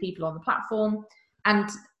engage with people on the platform. And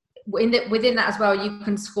within that as well, you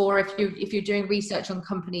can score if you're doing research on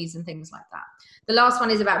companies and things like that. The last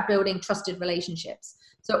one is about building trusted relationships.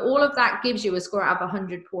 So all of that gives you a score out of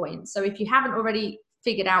 100 points. So if you haven't already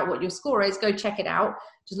figured out what your score is, go check it out.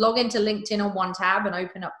 Just log into LinkedIn on one tab and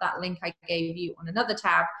open up that link I gave you on another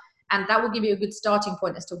tab. And that will give you a good starting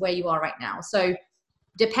point as to where you are right now. So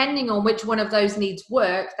depending on which one of those needs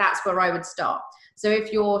work, that's where I would start. So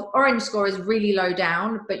if your orange score is really low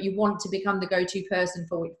down, but you want to become the go-to person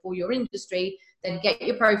for your industry, then get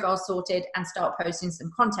your profile sorted and start posting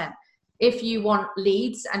some content. If you want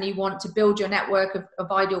leads and you want to build your network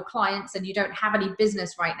of ideal clients and you don't have any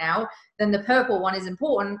business right now, then the purple one is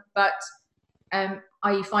important, but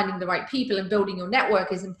are you finding the right people and building your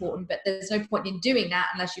network is important, but there's no point in doing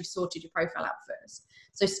that unless you've sorted your profile out first.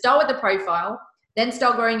 So start with the profile, then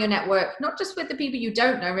start growing your network, not just with the people you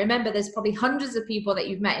don't know. Remember, there's probably hundreds of people that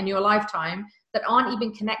you've met in your lifetime that aren't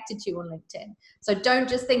even connected to you on LinkedIn. So don't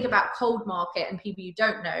just think about cold market and people you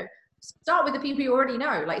don't know. Start with the people you already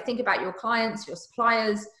know. Like, think about your clients, your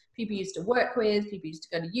suppliers, people you used to work with, people you used to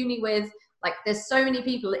go to uni with. Like, there's so many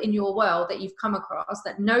people in your world that you've come across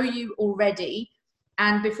that know you already.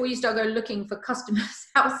 And before you start going looking for customers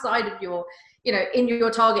outside of your, in your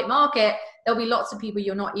target market, there'll be lots of people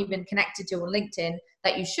you're not even connected to on LinkedIn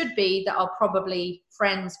that you should be, that are probably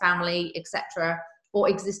friends, family, etc., or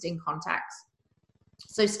existing contacts.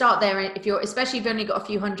 So start there. If you're, especially if you've only got a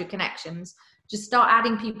few hundred connections, just start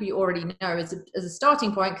adding people you already know as a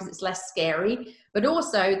starting point, because it's less scary. But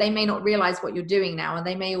also, they may not realize what you're doing now, and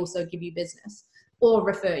they may also give you business or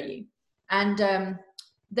refer you. And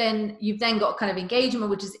then you've then got kind of engagement,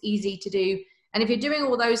 which is easy to do. And if you're doing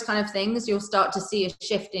all those kind of things, you'll start to see a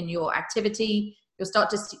shift in your activity. You'll start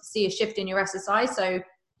to see a shift in your SSI. So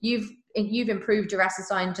you've improved your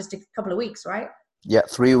SSI in just a couple of weeks, right? Yeah,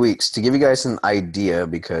 3 weeks. To give you guys an idea,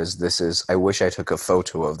 because this is, I wish I took a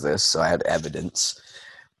photo of this so I had evidence,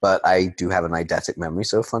 but I do have an eidetic memory,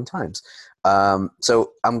 so fun times.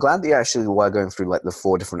 So I'm glad that you actually were going through like the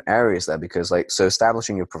 4 different areas there, because like, so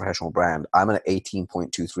establishing your professional brand, I'm at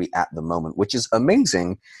 18.23 at the moment, which is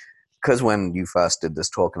amazing, because when you first did this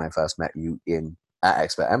talk and I first met you at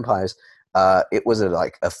Expert Empires, it was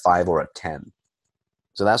like a 5 or a 10.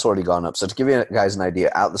 So that's already gone up. So to give you guys an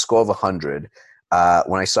idea, out the score of 100,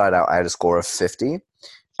 when I started out, I had a score of 50,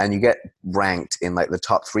 and you get ranked in like the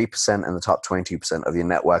top 3% and the top 22% of your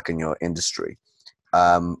network and your industry.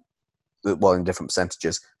 Well, in different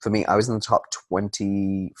percentages. For me, I was in the top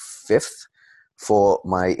 25th for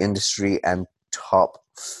my industry and top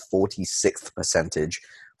 46th percentage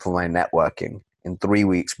for my networking. In 3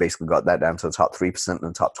 weeks, basically got that down to the top 3% and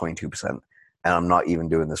the top 22%. And I'm not even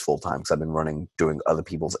doing this full time, because I've been doing other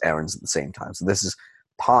people's errands at the same time. So this is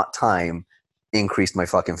part-time, increased my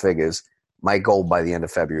fucking figures. My goal by the end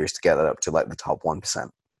of February is to get that up to like the top 1%.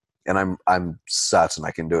 And I'm certain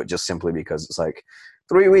I can do it, just simply because it's like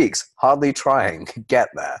 3 weeks, hardly trying, get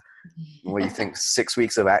there. What do you think? 6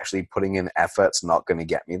 weeks of actually putting in effort's not going to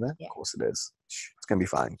get me there? Yeah. Of course it is. It's going to be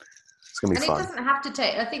fine. It's going to be fun. And it doesn't have to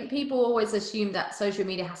take, I think people always assume that social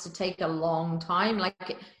media has to take a long time.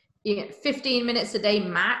 Like 15 minutes a day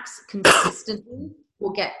max consistently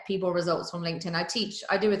will get people results from LinkedIn.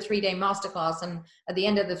 I do a 3-day masterclass, and at the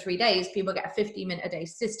end of the 3 days, people get a 50-minute a day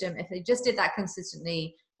system. If they just did that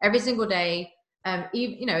consistently every single day,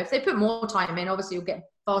 if they put more time in, obviously you'll get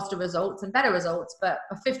faster results and better results, but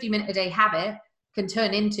a 50-minute a day habit can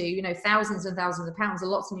turn into, thousands and thousands of pounds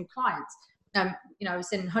and lots of new clients. I've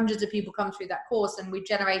seen hundreds of people come through that course, and we've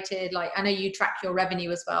generated, like, I know you track your revenue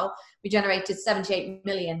as well. We generated 78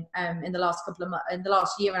 million in the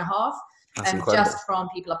last year and a half, just from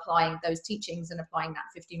people applying those teachings and applying that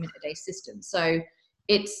 50-minute a day system. So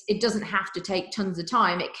it doesn't have to take tons of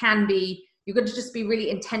time. It can be, you've got to just be really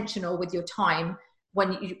intentional with your time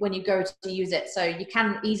when you go to use it. So you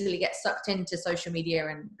can easily get sucked into social media,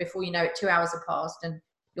 and before you know it, 2 hours have passed and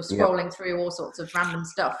you're scrolling through all sorts of random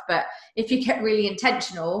stuff. But if you get really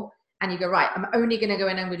intentional and you go, right, I'm only going to go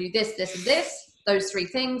in and I'm going to do this, this, and this, those 3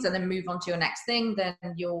 things, and then move on to your next thing, then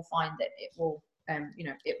you'll find that it will,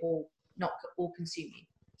 it will not all consume you.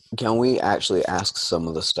 Can we actually ask some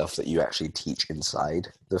of the stuff that you actually teach inside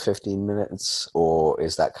the 15 minutes? Or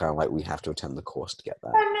is that kind of like we have to attend the course to get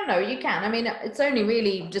that? No, you can. I mean, it's only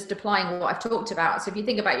really just applying what I've talked about. So if you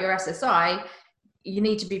think about your SSI, you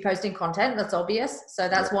need to be posting content. That's obvious. So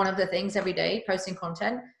that's one of the things every day, posting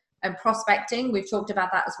content. And prospecting, we've talked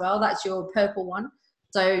about that as well. That's your purple one.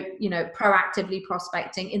 So, proactively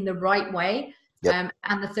prospecting in the right way. Yep.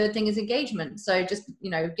 And the third thing is engagement. So just,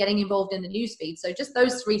 getting involved in the newsfeed. So just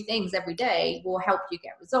those 3 things every day will help you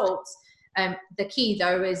get results. The key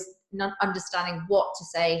though is not understanding what to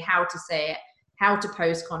say, how to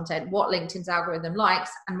post content, what LinkedIn's algorithm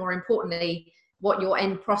likes, and more importantly, what your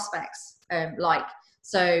end prospects like.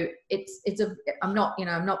 So I'm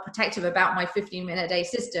not protective about my 15-minute a day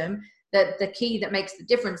system. The key that makes the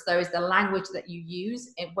difference though is the language that you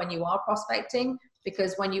use when you are prospecting.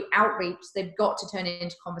 Because when you outreach, they've got to turn it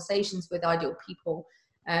into conversations with ideal people.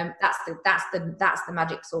 That's the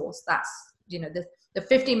magic sauce. That's, the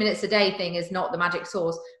 50 minutes a day thing is not the magic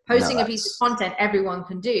sauce. Posting a piece of content everyone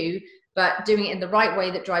can do, but doing it in the right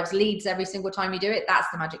way that drives leads every single time you do it,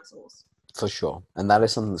 that's the magic sauce. For sure. And that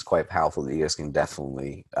is something that's quite powerful that you guys can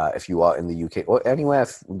definitely, if you are in the UK or anywhere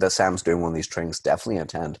that Sam's doing one of these trainings, definitely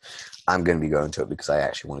attend. I'm going to be going to it because I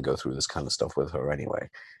actually want to go through this kind of stuff with her anyway.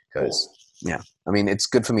 Because, it's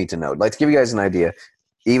good for me to know. Like, to give you guys an idea,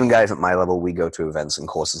 even guys at my level, we go to events and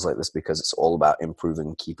courses like this because it's all about improving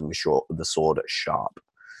and keeping the sword sharp.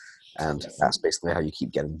 And that's basically how you keep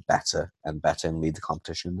getting better and better and lead the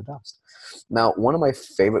competition in the dust. Now, one of my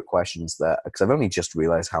favorite questions because I've only just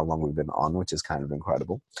realized how long we've been on, which is kind of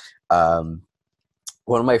incredible. One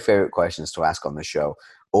of my favorite questions to ask on the show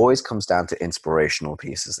always comes down to inspirational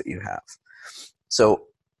pieces that you have. So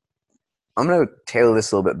I'm going to tailor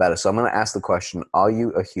this a little bit better. So I'm going to ask the question, are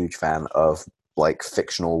you a huge fan of like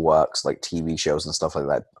fictional works, like TV shows and stuff like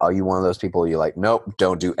that? Are you one of those people you're like, nope,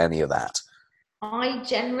 don't do any of that? I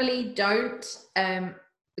generally don't.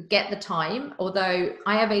 get the time, although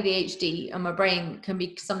I have ADHD and my brain can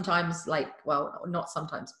be sometimes like, well, not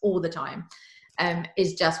sometimes, all the time,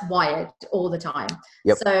 is just wired all the time.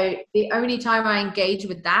 Yep. So the only time I engage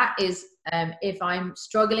with that is if I'm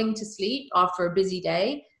struggling to sleep after a busy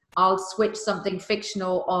day, I'll switch something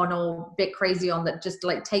fictional on or a bit crazy on that just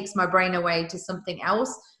like takes my brain away to something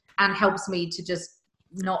else and helps me to just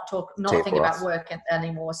not think about work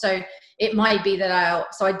anymore. So it might be that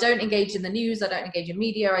I don't engage in the news, I don't engage in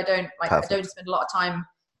media, I don't spend a lot of time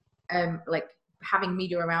like having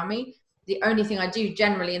media around me. The only thing I do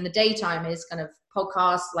generally in the daytime is kind of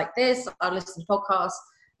podcasts like this. I'll listen to podcasts,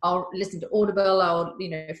 I'll listen to Audible, I'll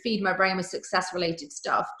feed my brain with success related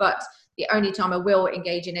stuff. But the only time I will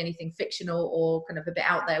engage in anything fictional or kind of a bit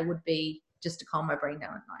out there would be just to calm my brain down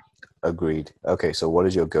at night. Agreed. Okay, so what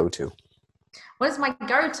is your go-to? What is my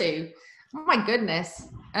go-to? Oh my goodness.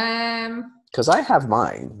 Because I have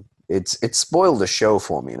mine. It's spoiled the show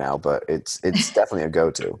for me now, but it's definitely a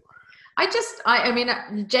go-to. I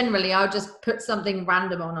mean, generally, I'll just put something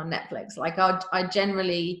random on Netflix. Like I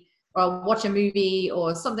generally, or I'll watch a movie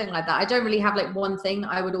or something like that. I don't really have like one thing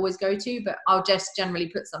I would always go to, but I'll just generally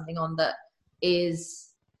put something on that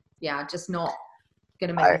is, just not going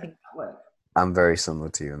to make me think that work. I'm very similar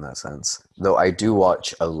to you in that sense. Though I do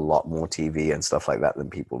watch a lot more TV and stuff like that than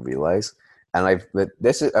people realize. And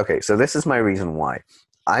this is my reason why.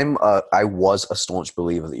 I was a staunch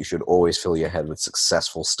believer that you should always fill your head with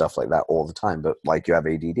successful stuff like that all the time, but like you have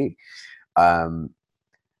ADD.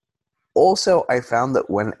 Also, I found that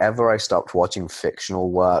whenever I stopped watching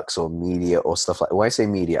fictional works or media or stuff like, when I say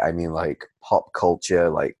media, I mean like pop culture,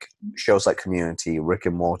 like shows like Community, Rick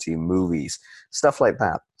and Morty, movies, stuff like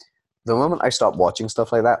that. The moment I stop watching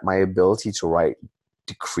stuff like that, my ability to write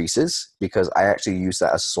decreases because I actually use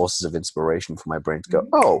that as sources of inspiration for my brain to go,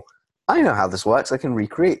 oh, I know how this works. I can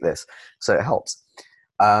recreate this. So it helps.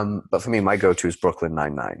 But for me, my go-to is Brooklyn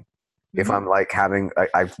Nine-Nine. If I'm like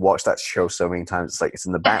I've watched that show so many times, it's like it's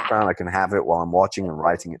in the background. I can have it while I'm watching and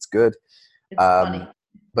writing. It's good. It's funny.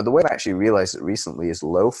 But the way I actually realized it recently is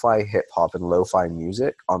lo-fi hip-hop and lo-fi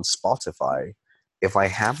music on Spotify. If I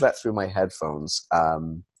have that through my headphones,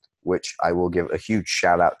 which I will give a huge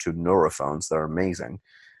shout out to Neurophones. They're amazing.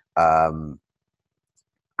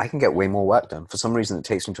 I can get way more work done. For some reason, it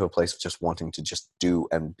takes me to a place of just wanting to just do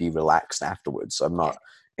and be relaxed afterwards. So I'm not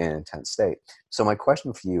in an intense state. So my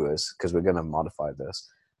question for you is, because we're going to modify this,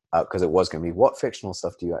 because it was going to be, what fictional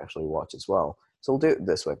stuff do you actually watch as well? So we'll do it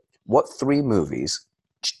this way. What 3 movies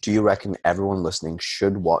do you reckon everyone listening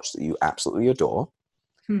should watch that you absolutely adore?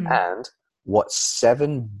 And what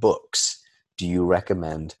 7 books do you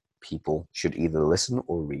recommend people should either listen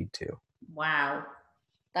or read to? Wow.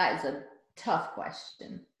 That is a tough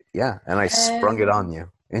question. Yeah, and I sprung it on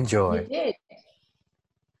you. Enjoy. You did.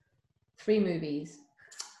 3 movies.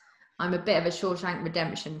 I'm a bit of a Shawshank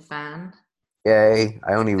Redemption fan. Yay.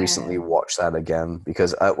 I only recently watched that again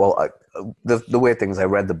because, the weird thing is I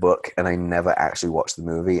read the book and I never actually watched the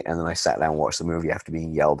movie, and then I sat down and watched the movie after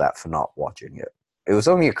being yelled at for not watching it. It was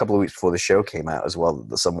only a couple of weeks before the show came out as well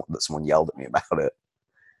that someone yelled at me about it.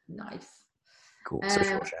 Nice. Cool. So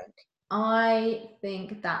Shawshank. I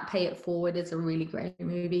think that Pay It Forward is a really great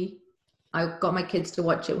movie. I got my kids to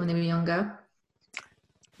watch it when they were younger.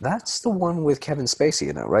 That's the one with Kevin Spacey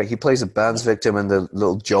in it, right? He plays a Burns victim and the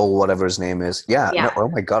little Joel, whatever his name is. Yeah. No, oh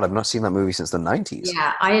my God, I've not seen that movie since the 90s.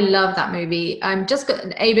 Yeah, I love that movie. I'm just,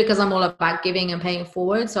 because I'm all about giving and paying it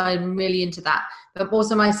forward. So I'm really into that. But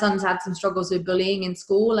also my son's had some struggles with bullying in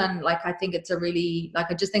school. And like, I think it's a really, like,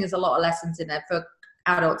 I just think there's a lot of lessons in there for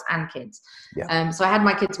adults and kids. Yeah. So I had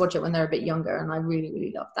my kids watch it when they were a bit younger, and I really,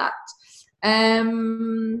 really loved that.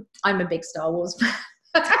 I'm a big Star Wars fan.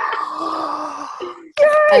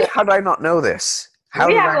 Yay! How did I not know this?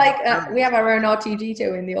 We have our own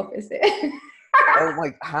R2D2 in the office here. Oh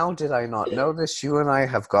my! How did I not know this? You and I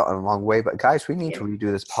have gotten a long way, but guys, we need to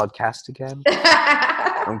redo this podcast again.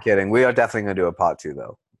 I'm kidding. We are definitely going to do a part 2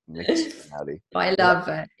 though. I love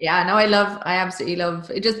it. Yeah, no, I absolutely love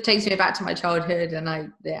it. Just takes me back to my childhood,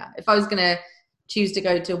 and if I was going to choose to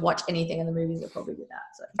go to watch anything in the movies, I'd probably do that.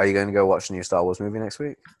 So. Are you going to go watch the new Star Wars movie next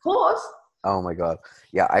week? Of course. Oh my God.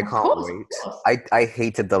 Yeah, I can't wait. I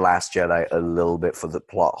hated The Last Jedi a little bit for the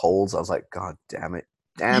plot holes. I was like, God damn it.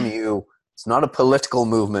 Damn you. It's not a political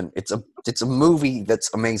movement. It's a movie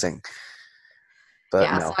that's amazing. But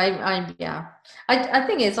yeah, no. So I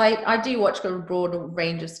think I do watch a broad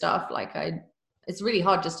range of stuff. Like it's really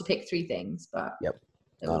hard just to pick 3 things, but yep.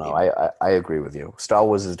 No, I agree with you. Star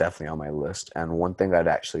Wars is definitely on my list. And one thing I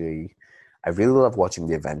really love watching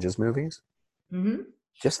the Avengers movies. Mm-hmm.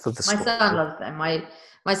 Just for the My story. son loves them.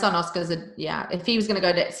 My son Oscar's if he was going to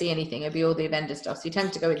go to see anything, it'd be all the Avengers stuff. So he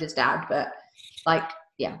tends to go with his dad, but like,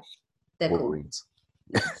 yeah, they're Wolverines.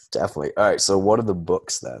 Cool. Yes. Definitely. All right. So what are the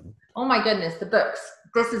books then? Oh my goodness, the books.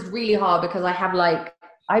 This is really hard because I have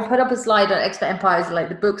I put up a slide on Expert Empires, like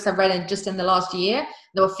the books I've read just in the last year.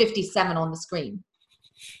 There were 57 on the screen.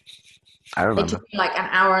 I remember. It took me like an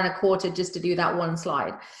hour and a quarter just to do that one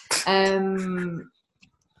slide.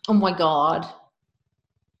 Oh my God.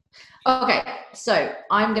 Okay, so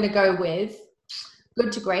I'm going to go with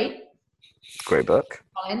Good to Great. Great book.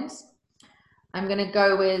 Collins. I'm going to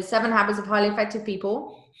go with 7 Habits of Highly Effective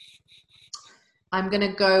People. I'm going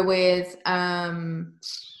to go with The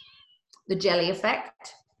Jelly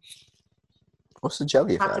Effect. What's the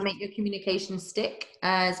jelly effect? How to Make Your Communication Stick.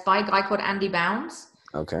 It's by a guy called Andy Bounds.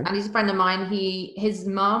 Okay. And he's a friend of mine. His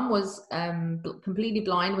mom was completely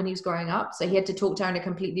blind when he was growing up, so he had to talk to her in a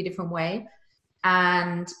completely different way.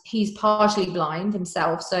 And he's partially blind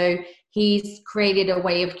himself, so he's created a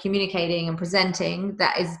way of communicating and presenting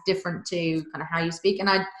that is different to kind of how you speak. And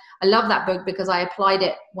I love that book because I applied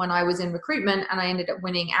it when I was in recruitment, and I ended up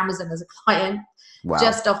winning Amazon as a client. Wow.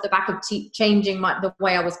 Just off the back of changing the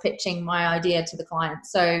way I was pitching my idea to the client.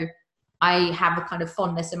 So I have a kind of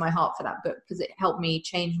fondness in my heart for that book because it helped me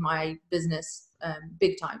change my business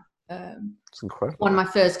big time. It's incredible. One of my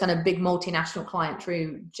first kind of big multinational client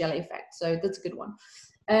through Jelly Effect. So that's a good one.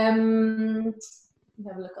 Have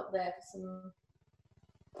a look up there for some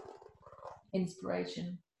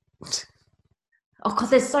inspiration. Oh,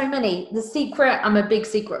 because there's so many. The Secret, I'm a big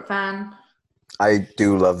Secret fan. I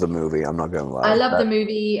do love the movie. I'm not going to lie. I love the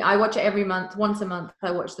movie. I watch it every month. Once a month, I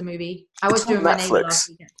watch the movie. I watched it with my neighbor last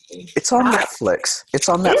weekend. It's on Netflix. It's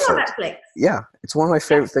on Netflix. It is on Netflix. Yeah, it's one of my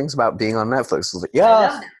favorite things about being on Netflix. Like, yeah, I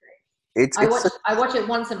love Netflix. I watch it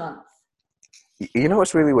once a month. You know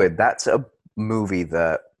what's really weird? That's a movie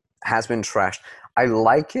that has been trashed. I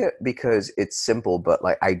like it because it's simple, but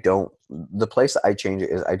like the place that I change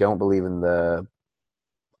it is I don't believe in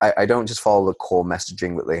I don't just follow the core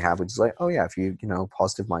messaging that they have, which is like, oh yeah, if you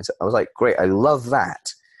positive mindset. I was like, great, I love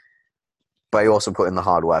that. But I also put in the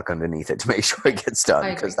hard work underneath it to make sure it gets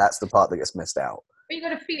done, because that's the part that gets missed out. But you got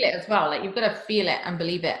to feel it as well. Like, you've got to feel it and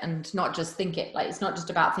believe it, and not just think it. Like, it's not just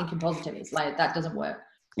about thinking positive. It's like, that doesn't work.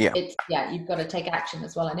 Yeah. You've got to take action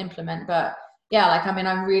as well and implement. But yeah, like, I mean,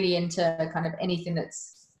 I'm really into kind of anything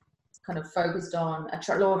that's kind of focused on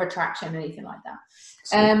law of attraction, anything like that.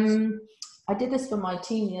 I did this for my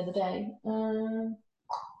team the other day.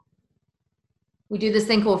 We do this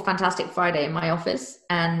thing called Fantastic Friday in my office,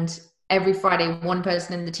 and every Friday, one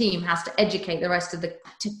person in the team has to educate the rest of the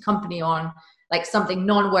company on like something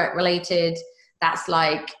non-work related. That's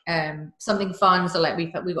like something fun. So like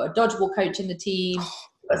we've got a dodgeball coach in the team.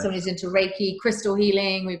 We've got someone who's into Reiki, crystal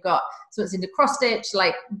healing. We've got someone's into cross stitch.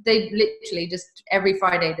 Like, they literally just every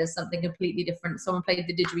Friday there's something completely different. Someone played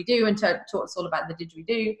the didgeridoo and taught us all about the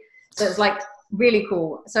didgeridoo. So it's like really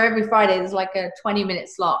cool. So every Friday there's like a 20-minute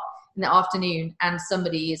slot in the afternoon, and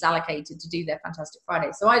somebody is allocated to do their Fantastic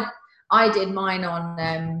Friday. So I did mine on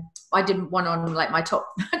I did one on like my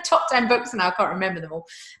top 10 books, and I can't remember them all.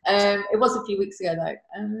 It was a few weeks ago though.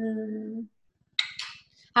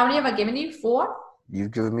 How many have I given you? 4?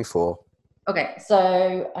 You've given me 4. Okay,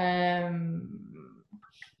 so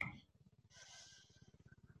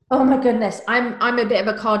oh my goodness, I'm a bit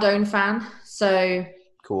of a Cardone fan. So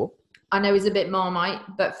cool. I know he's a bit Marmite,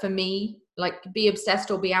 but for me, like, Be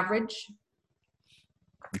Obsessed or Be Average.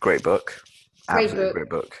 Great book. Absolutely great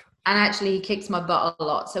book. And actually, he kicks my butt a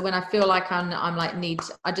lot. So when I feel like I'm like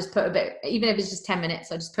I just put a bit, even if it's just 10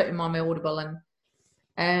 minutes, I just put him on my Audible.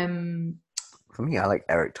 And for me, I like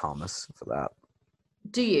Eric Thomas for that.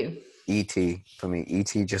 Do you? E.T. for me.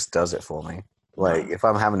 E.T. just does it for me. Like, if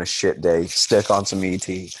I'm having a shit day, stick on some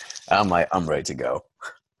E.T. I'm like, I'm ready to go.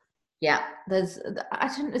 Yeah,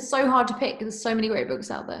 it's so hard to pick. There's so many great books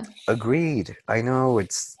out there. Agreed. I know,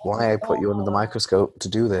 it's why I put you under the microscope to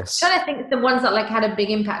do this. I'm trying to think the ones that like had a big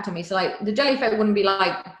impact on me. So like The Jelly Effect wouldn't be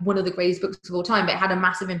like one of the greatest books of all time, but it had a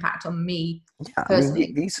massive impact on me. Yeah, personally.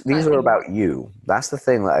 I mean, these are about you. That's the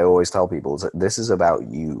thing that I always tell people, is that this is about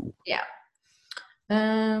you. Yeah.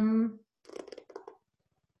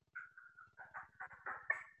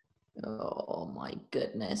 Oh my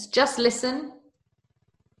goodness. Just Listen.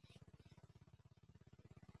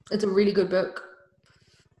 It's a really good book.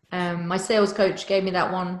 My sales coach gave me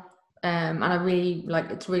that one, and I really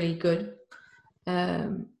it's really good.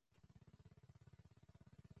 And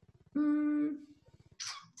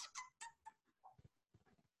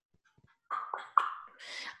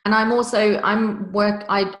I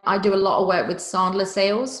do a lot of work with Sandler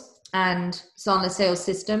Sales and Sandler Sales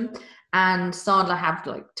System, and Sandler have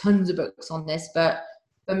like tons of books on this. But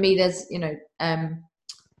for me, there's, you know,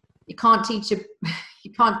 you can't teach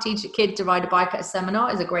a kid to ride a bike at a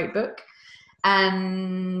seminar is a great book,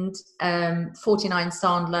 and 49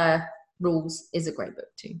 Sandler Rules is a great book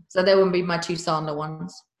too. So there will be my two Sandler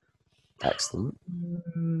ones. Excellent.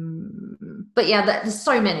 But yeah, there's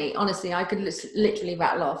so many. Honestly, I could literally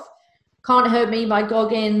rattle off. Can't Hurt Me by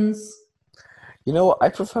Goggins. You know what? I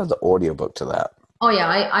prefer the audiobook to that. Oh yeah,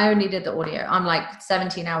 I only did the audio. I'm like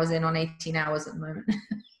 17 hours in on 18 hours at the moment.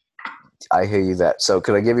 I hear you that. So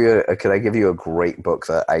could I give you a great book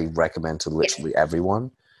that I recommend to literally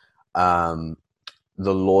everyone? The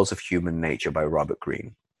Laws of Human Nature by Robert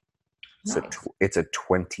Greene. Nice. It's a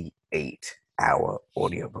 28-hour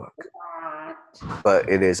audiobook. But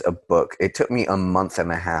it is a book. It took me a month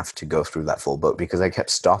and a half to go through that full book because I kept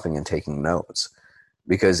stopping and taking notes.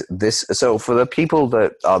 Because so for the people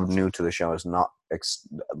that are new to the show, is not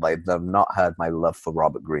like they've not heard my love for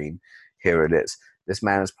Robert Greene. Here it is. This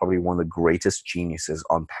man is probably one of the greatest geniuses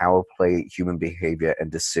on power play, human behavior, and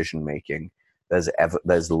decision making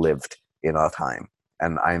there's lived in our time.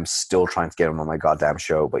 And I'm still trying to get him on my goddamn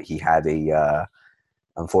show, but he had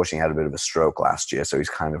unfortunately had a bit of a stroke last year, so he's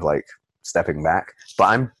kind of like stepping back. But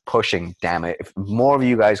I'm pushing, damn it. If more of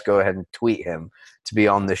you guys go ahead and tweet him to be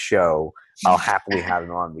on the show, I'll happily have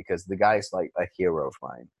him on because the guy's like a hero of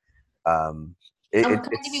mine. Can I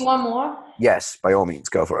give you one more? Yes, by all means,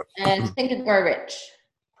 go for it. Think and Grow Rich.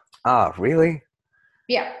 Ah, really?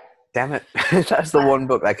 Yeah. Damn it. That's the one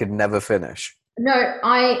book I could never finish. No,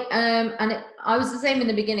 I was the same in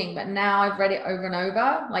the beginning, but now I've read it over and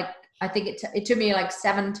over. Like, I think it took me like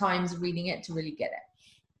 7 times reading it to really get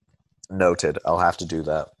it. Noted. I'll have to do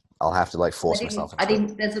that. I'll have to like force myself into it.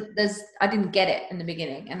 I didn't get it in the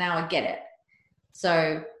beginning, and now I get it.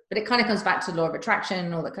 So, but it kind of comes back to law of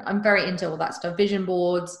attraction. I'm very into all that stuff, vision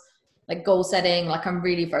boards, like goal setting. Like I'm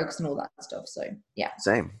really focused on all that stuff. So yeah.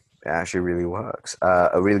 Same. It actually really works.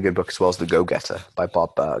 A really good book as well is The Go-Getter by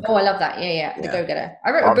Bob Burg. Oh, I love that. Yeah. The Go-Getter.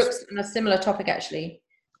 I wrote a book on a similar topic actually.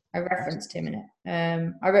 I referenced him in it.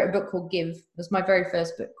 I wrote a book called Give. It was my very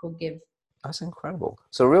first book called Give. That's incredible.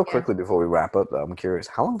 So real quickly before we wrap up though, I'm curious,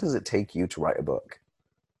 how long does it take you to write a book?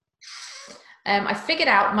 I figured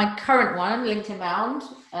out my current one, LinkedIn Bound,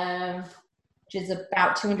 which is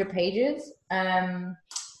about 200 pages. I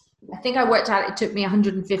think I worked out it took me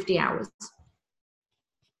 150 hours.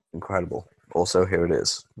 Incredible. Also, here it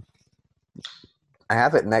is. I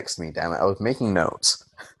have it next to me, damn it. I was making notes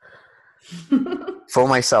for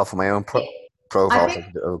myself, for my own profile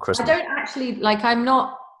over Christmas. I don't actually,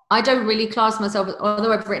 I don't really class myself,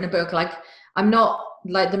 although I've written a book, like, I'm not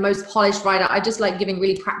like the most polished writer. I just like giving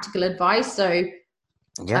really practical advice. So,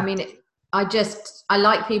 yeah. I mean, I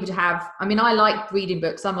like people to have, I like reading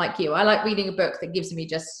books. I'm like you. I like reading a book that gives me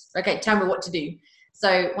just, okay, tell me what to do.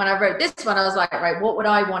 So when I wrote this one, I was like, right, what would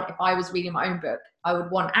I want if I was reading my own book? I would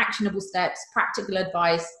want actionable steps, practical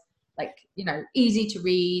advice, like, easy to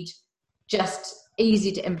read, just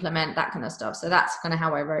easy to implement, that kind of stuff. So that's kind of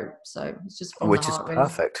how I wrote. So it's just from which is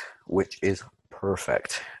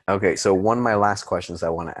perfect. Okay, so one of my last questions I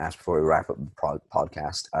want to ask before we wrap up the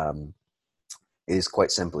podcast is quite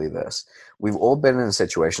simply this. We've all been in a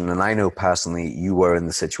situation, and I know personally you were in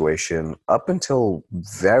the situation up until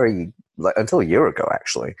until a year ago,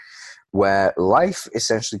 actually, where life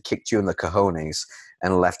essentially kicked you in the cojones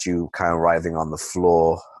and left you kind of writhing on the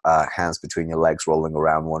floor, hands between your legs, rolling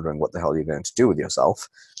around, wondering what the hell you're going to do with yourself,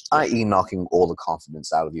 i.e. knocking all the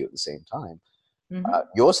confidence out of you at the same time. Mm-hmm.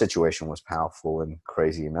 Your situation was powerful and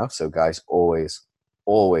crazy enough. So guys, always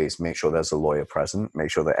make sure there's a lawyer present.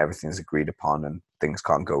 Make sure that everything is agreed upon and things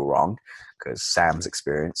can't go wrong, because Sam's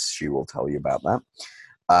experience, she will tell you about that.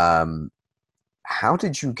 How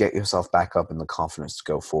did you get yourself back up and the confidence to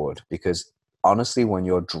go forward? Because honestly, when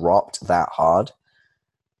you're dropped that hard,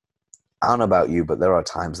 I don't know about you, but there are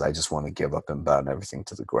times that I just want to give up and burn everything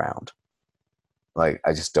to the ground. Like,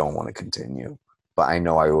 I just don't want to continue. But I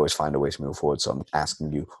know I always find a way to move forward. So I'm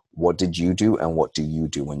asking you, what did you do and what do you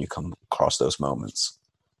do when you come across those moments?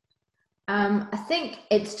 I think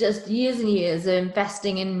it's just years and years of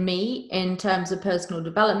investing in me in terms of personal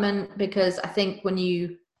development, because I think when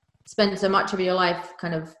you spend so much of your life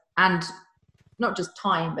and not just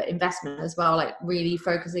time, but investment as well, like really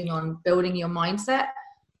focusing on building your mindset,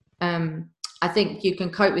 I think you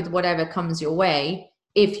can cope with whatever comes your way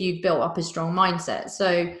if you've built up a strong mindset.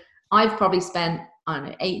 So I've probably spent,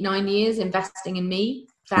 8-9 years investing in me,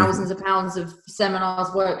 thousands of pounds of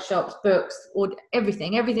seminars, workshops, books, or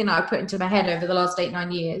everything I put into my head over the last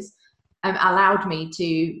 8-9 years allowed me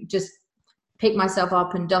to just pick myself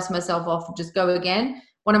up and dust myself off and just go again.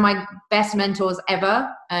 one of my best mentors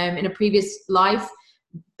ever in a previous life.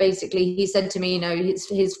 Basically, he said to me,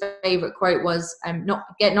 his favorite quote was, "Not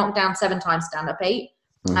get knocked down 7 times, stand up 8."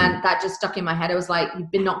 Mm-hmm. And that just stuck in my head. It was like,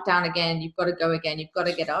 you've been knocked down again. You've got to go again. You've got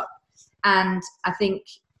to get up. And I think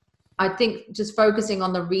just focusing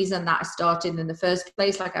on the reason that I started in the first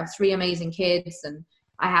place, like I have 3 amazing kids and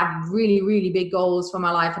I have really, really big goals for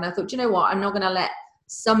my life. And I thought, you know what? I'm not going to let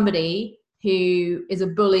somebody who is a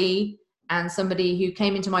bully and somebody who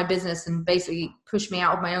came into my business and basically pushed me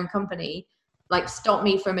out of my own company, like stop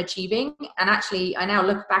me from achieving. And actually, I now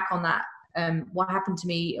look back on that. What happened to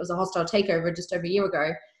me, it was a hostile takeover just over a year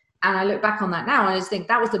ago. And I look back on that now and I just think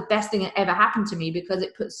that was the best thing that ever happened to me, because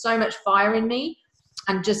it put so much fire in me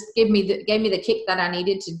and just gave me the kick that I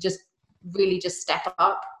needed to just really just step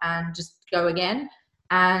up and just go again.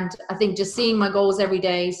 And I think just seeing my goals every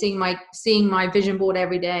day, seeing my vision board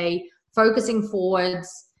every day, focusing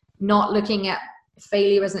forwards, not looking at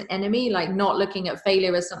failure as an enemy, like not looking at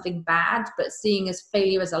failure as something bad, but seeing as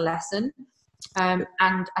failure as a lesson. And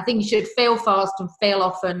I think you should fail fast and fail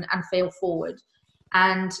often and fail forward.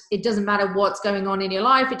 And it doesn't matter what's going on in your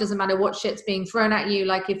life. It doesn't matter what shit's being thrown at you.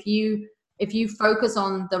 Like if you focus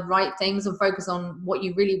on the right things and focus on what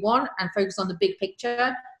you really want and focus on the big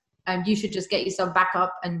picture, you should just get yourself back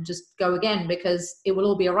up and just go again, because it will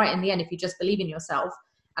all be all right in the end if you just believe in yourself.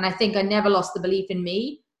 And I think I never lost the belief in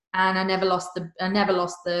me, and I never lost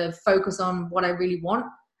the focus on what I really want.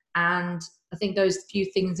 And I think those few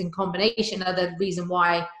things in combination are the reason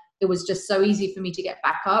why it was just so easy for me to get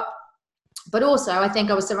back up. But also, I think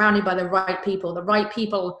I was surrounded by the right people. The right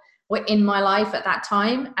people were in my life at that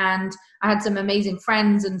time. And I had some amazing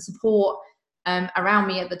friends and support around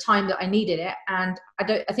me at the time that I needed it. And I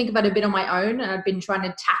think if I'd have been on my own and I'd been trying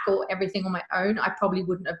to tackle everything on my own, I probably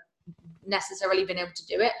wouldn't have necessarily been able to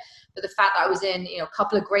do it. But the fact that I was in, a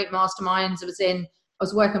couple of great masterminds, I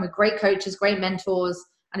was working with great coaches, great mentors,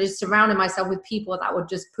 and I just surrounded myself with people that were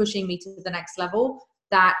just pushing me to the next level,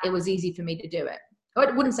 that it was easy for me to do it. I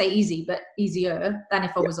wouldn't say easy, but easier than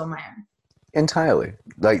if I was on my own. Entirely.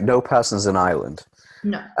 Like, no person's an island.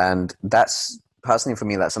 No. And that's, personally for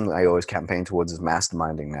me, that's something I always campaign towards, is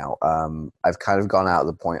masterminding now. I've kind of gone out of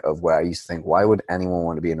the point of where I used to think, why would anyone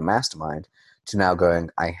want to be in a mastermind, to now going,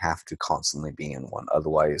 I have to constantly be in one.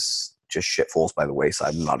 Otherwise, just shit falls by the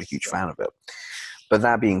wayside. I'm not a huge fan of it. But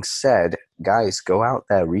that being said, guys, go out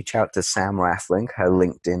there, reach out to Sam Rathling. Her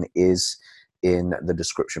LinkedIn is in the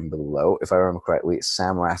description below. If I remember correctly, it's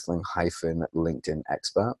Sam Rathling -LinkedIn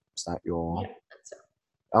expert. Is that your... Yeah, that's it.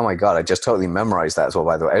 Oh my God, I just totally memorized that as well,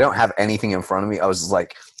 by the way. I don't have anything in front of me. I was just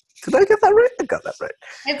like, did I get that right? I got that right.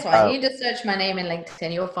 It's fine. You just search my name in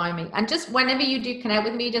LinkedIn, you'll find me. And just whenever you do connect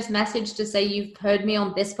with me, just message to say you've heard me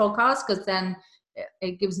on this podcast, because then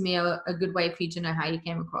it gives me a good way for you to know how you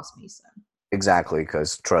came across me. So. Exactly,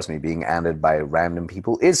 because trust me, being added by random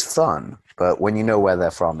people is fun. But when you know where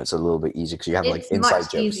they're from, it's a little bit easier, because you have like inside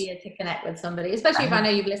jokes. It's much easier to connect with somebody, especially if I know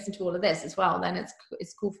you've listened to all of this as well. Then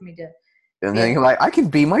it's cool for me to. And then you're like, I can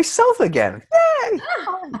be myself again. Yay!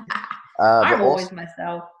 I'm always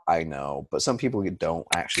myself. I know, but some people don't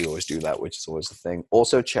actually always do that, which is always the thing.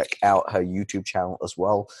 Also, check out her YouTube channel as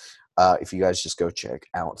well. If you guys just go check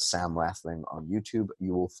out Sam Rathling on YouTube,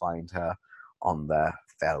 you will find her on there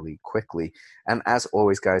fairly quickly. And as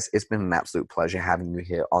always, guys, it's been an absolute pleasure having you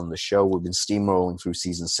here on the show. We've been steamrolling through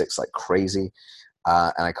season 6 like crazy,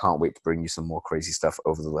 and I can't wait to bring you some more crazy stuff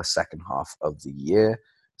over the second half of the year.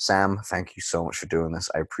 Sam, thank you so much for doing this.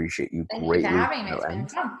 I appreciate you greatly. Thank you for having me. It's been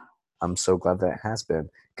fun. I'm so glad that it has been.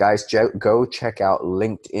 Guys, go check out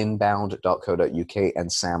linkedinbound.co.uk and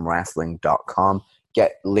samrathling.com.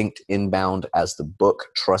 Get Linked Inbound as the book.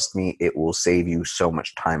 Trust me, it will save you so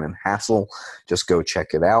much time and hassle. Just go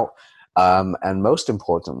check it out. And most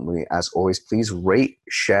importantly, as always, please rate,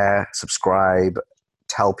 share, subscribe,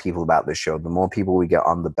 tell people about this show. The more people we get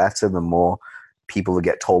on, the better. The more people that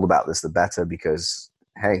get told about this, the better, because,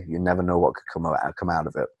 hey, you never know what could come out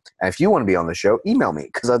of it. And if you want to be on the show, email me,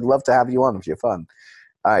 because I'd love to have you on if you're fun.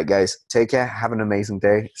 All right, guys, take care. Have an amazing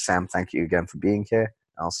day. Sam, thank you again for being here.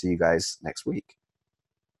 I'll see you guys next week.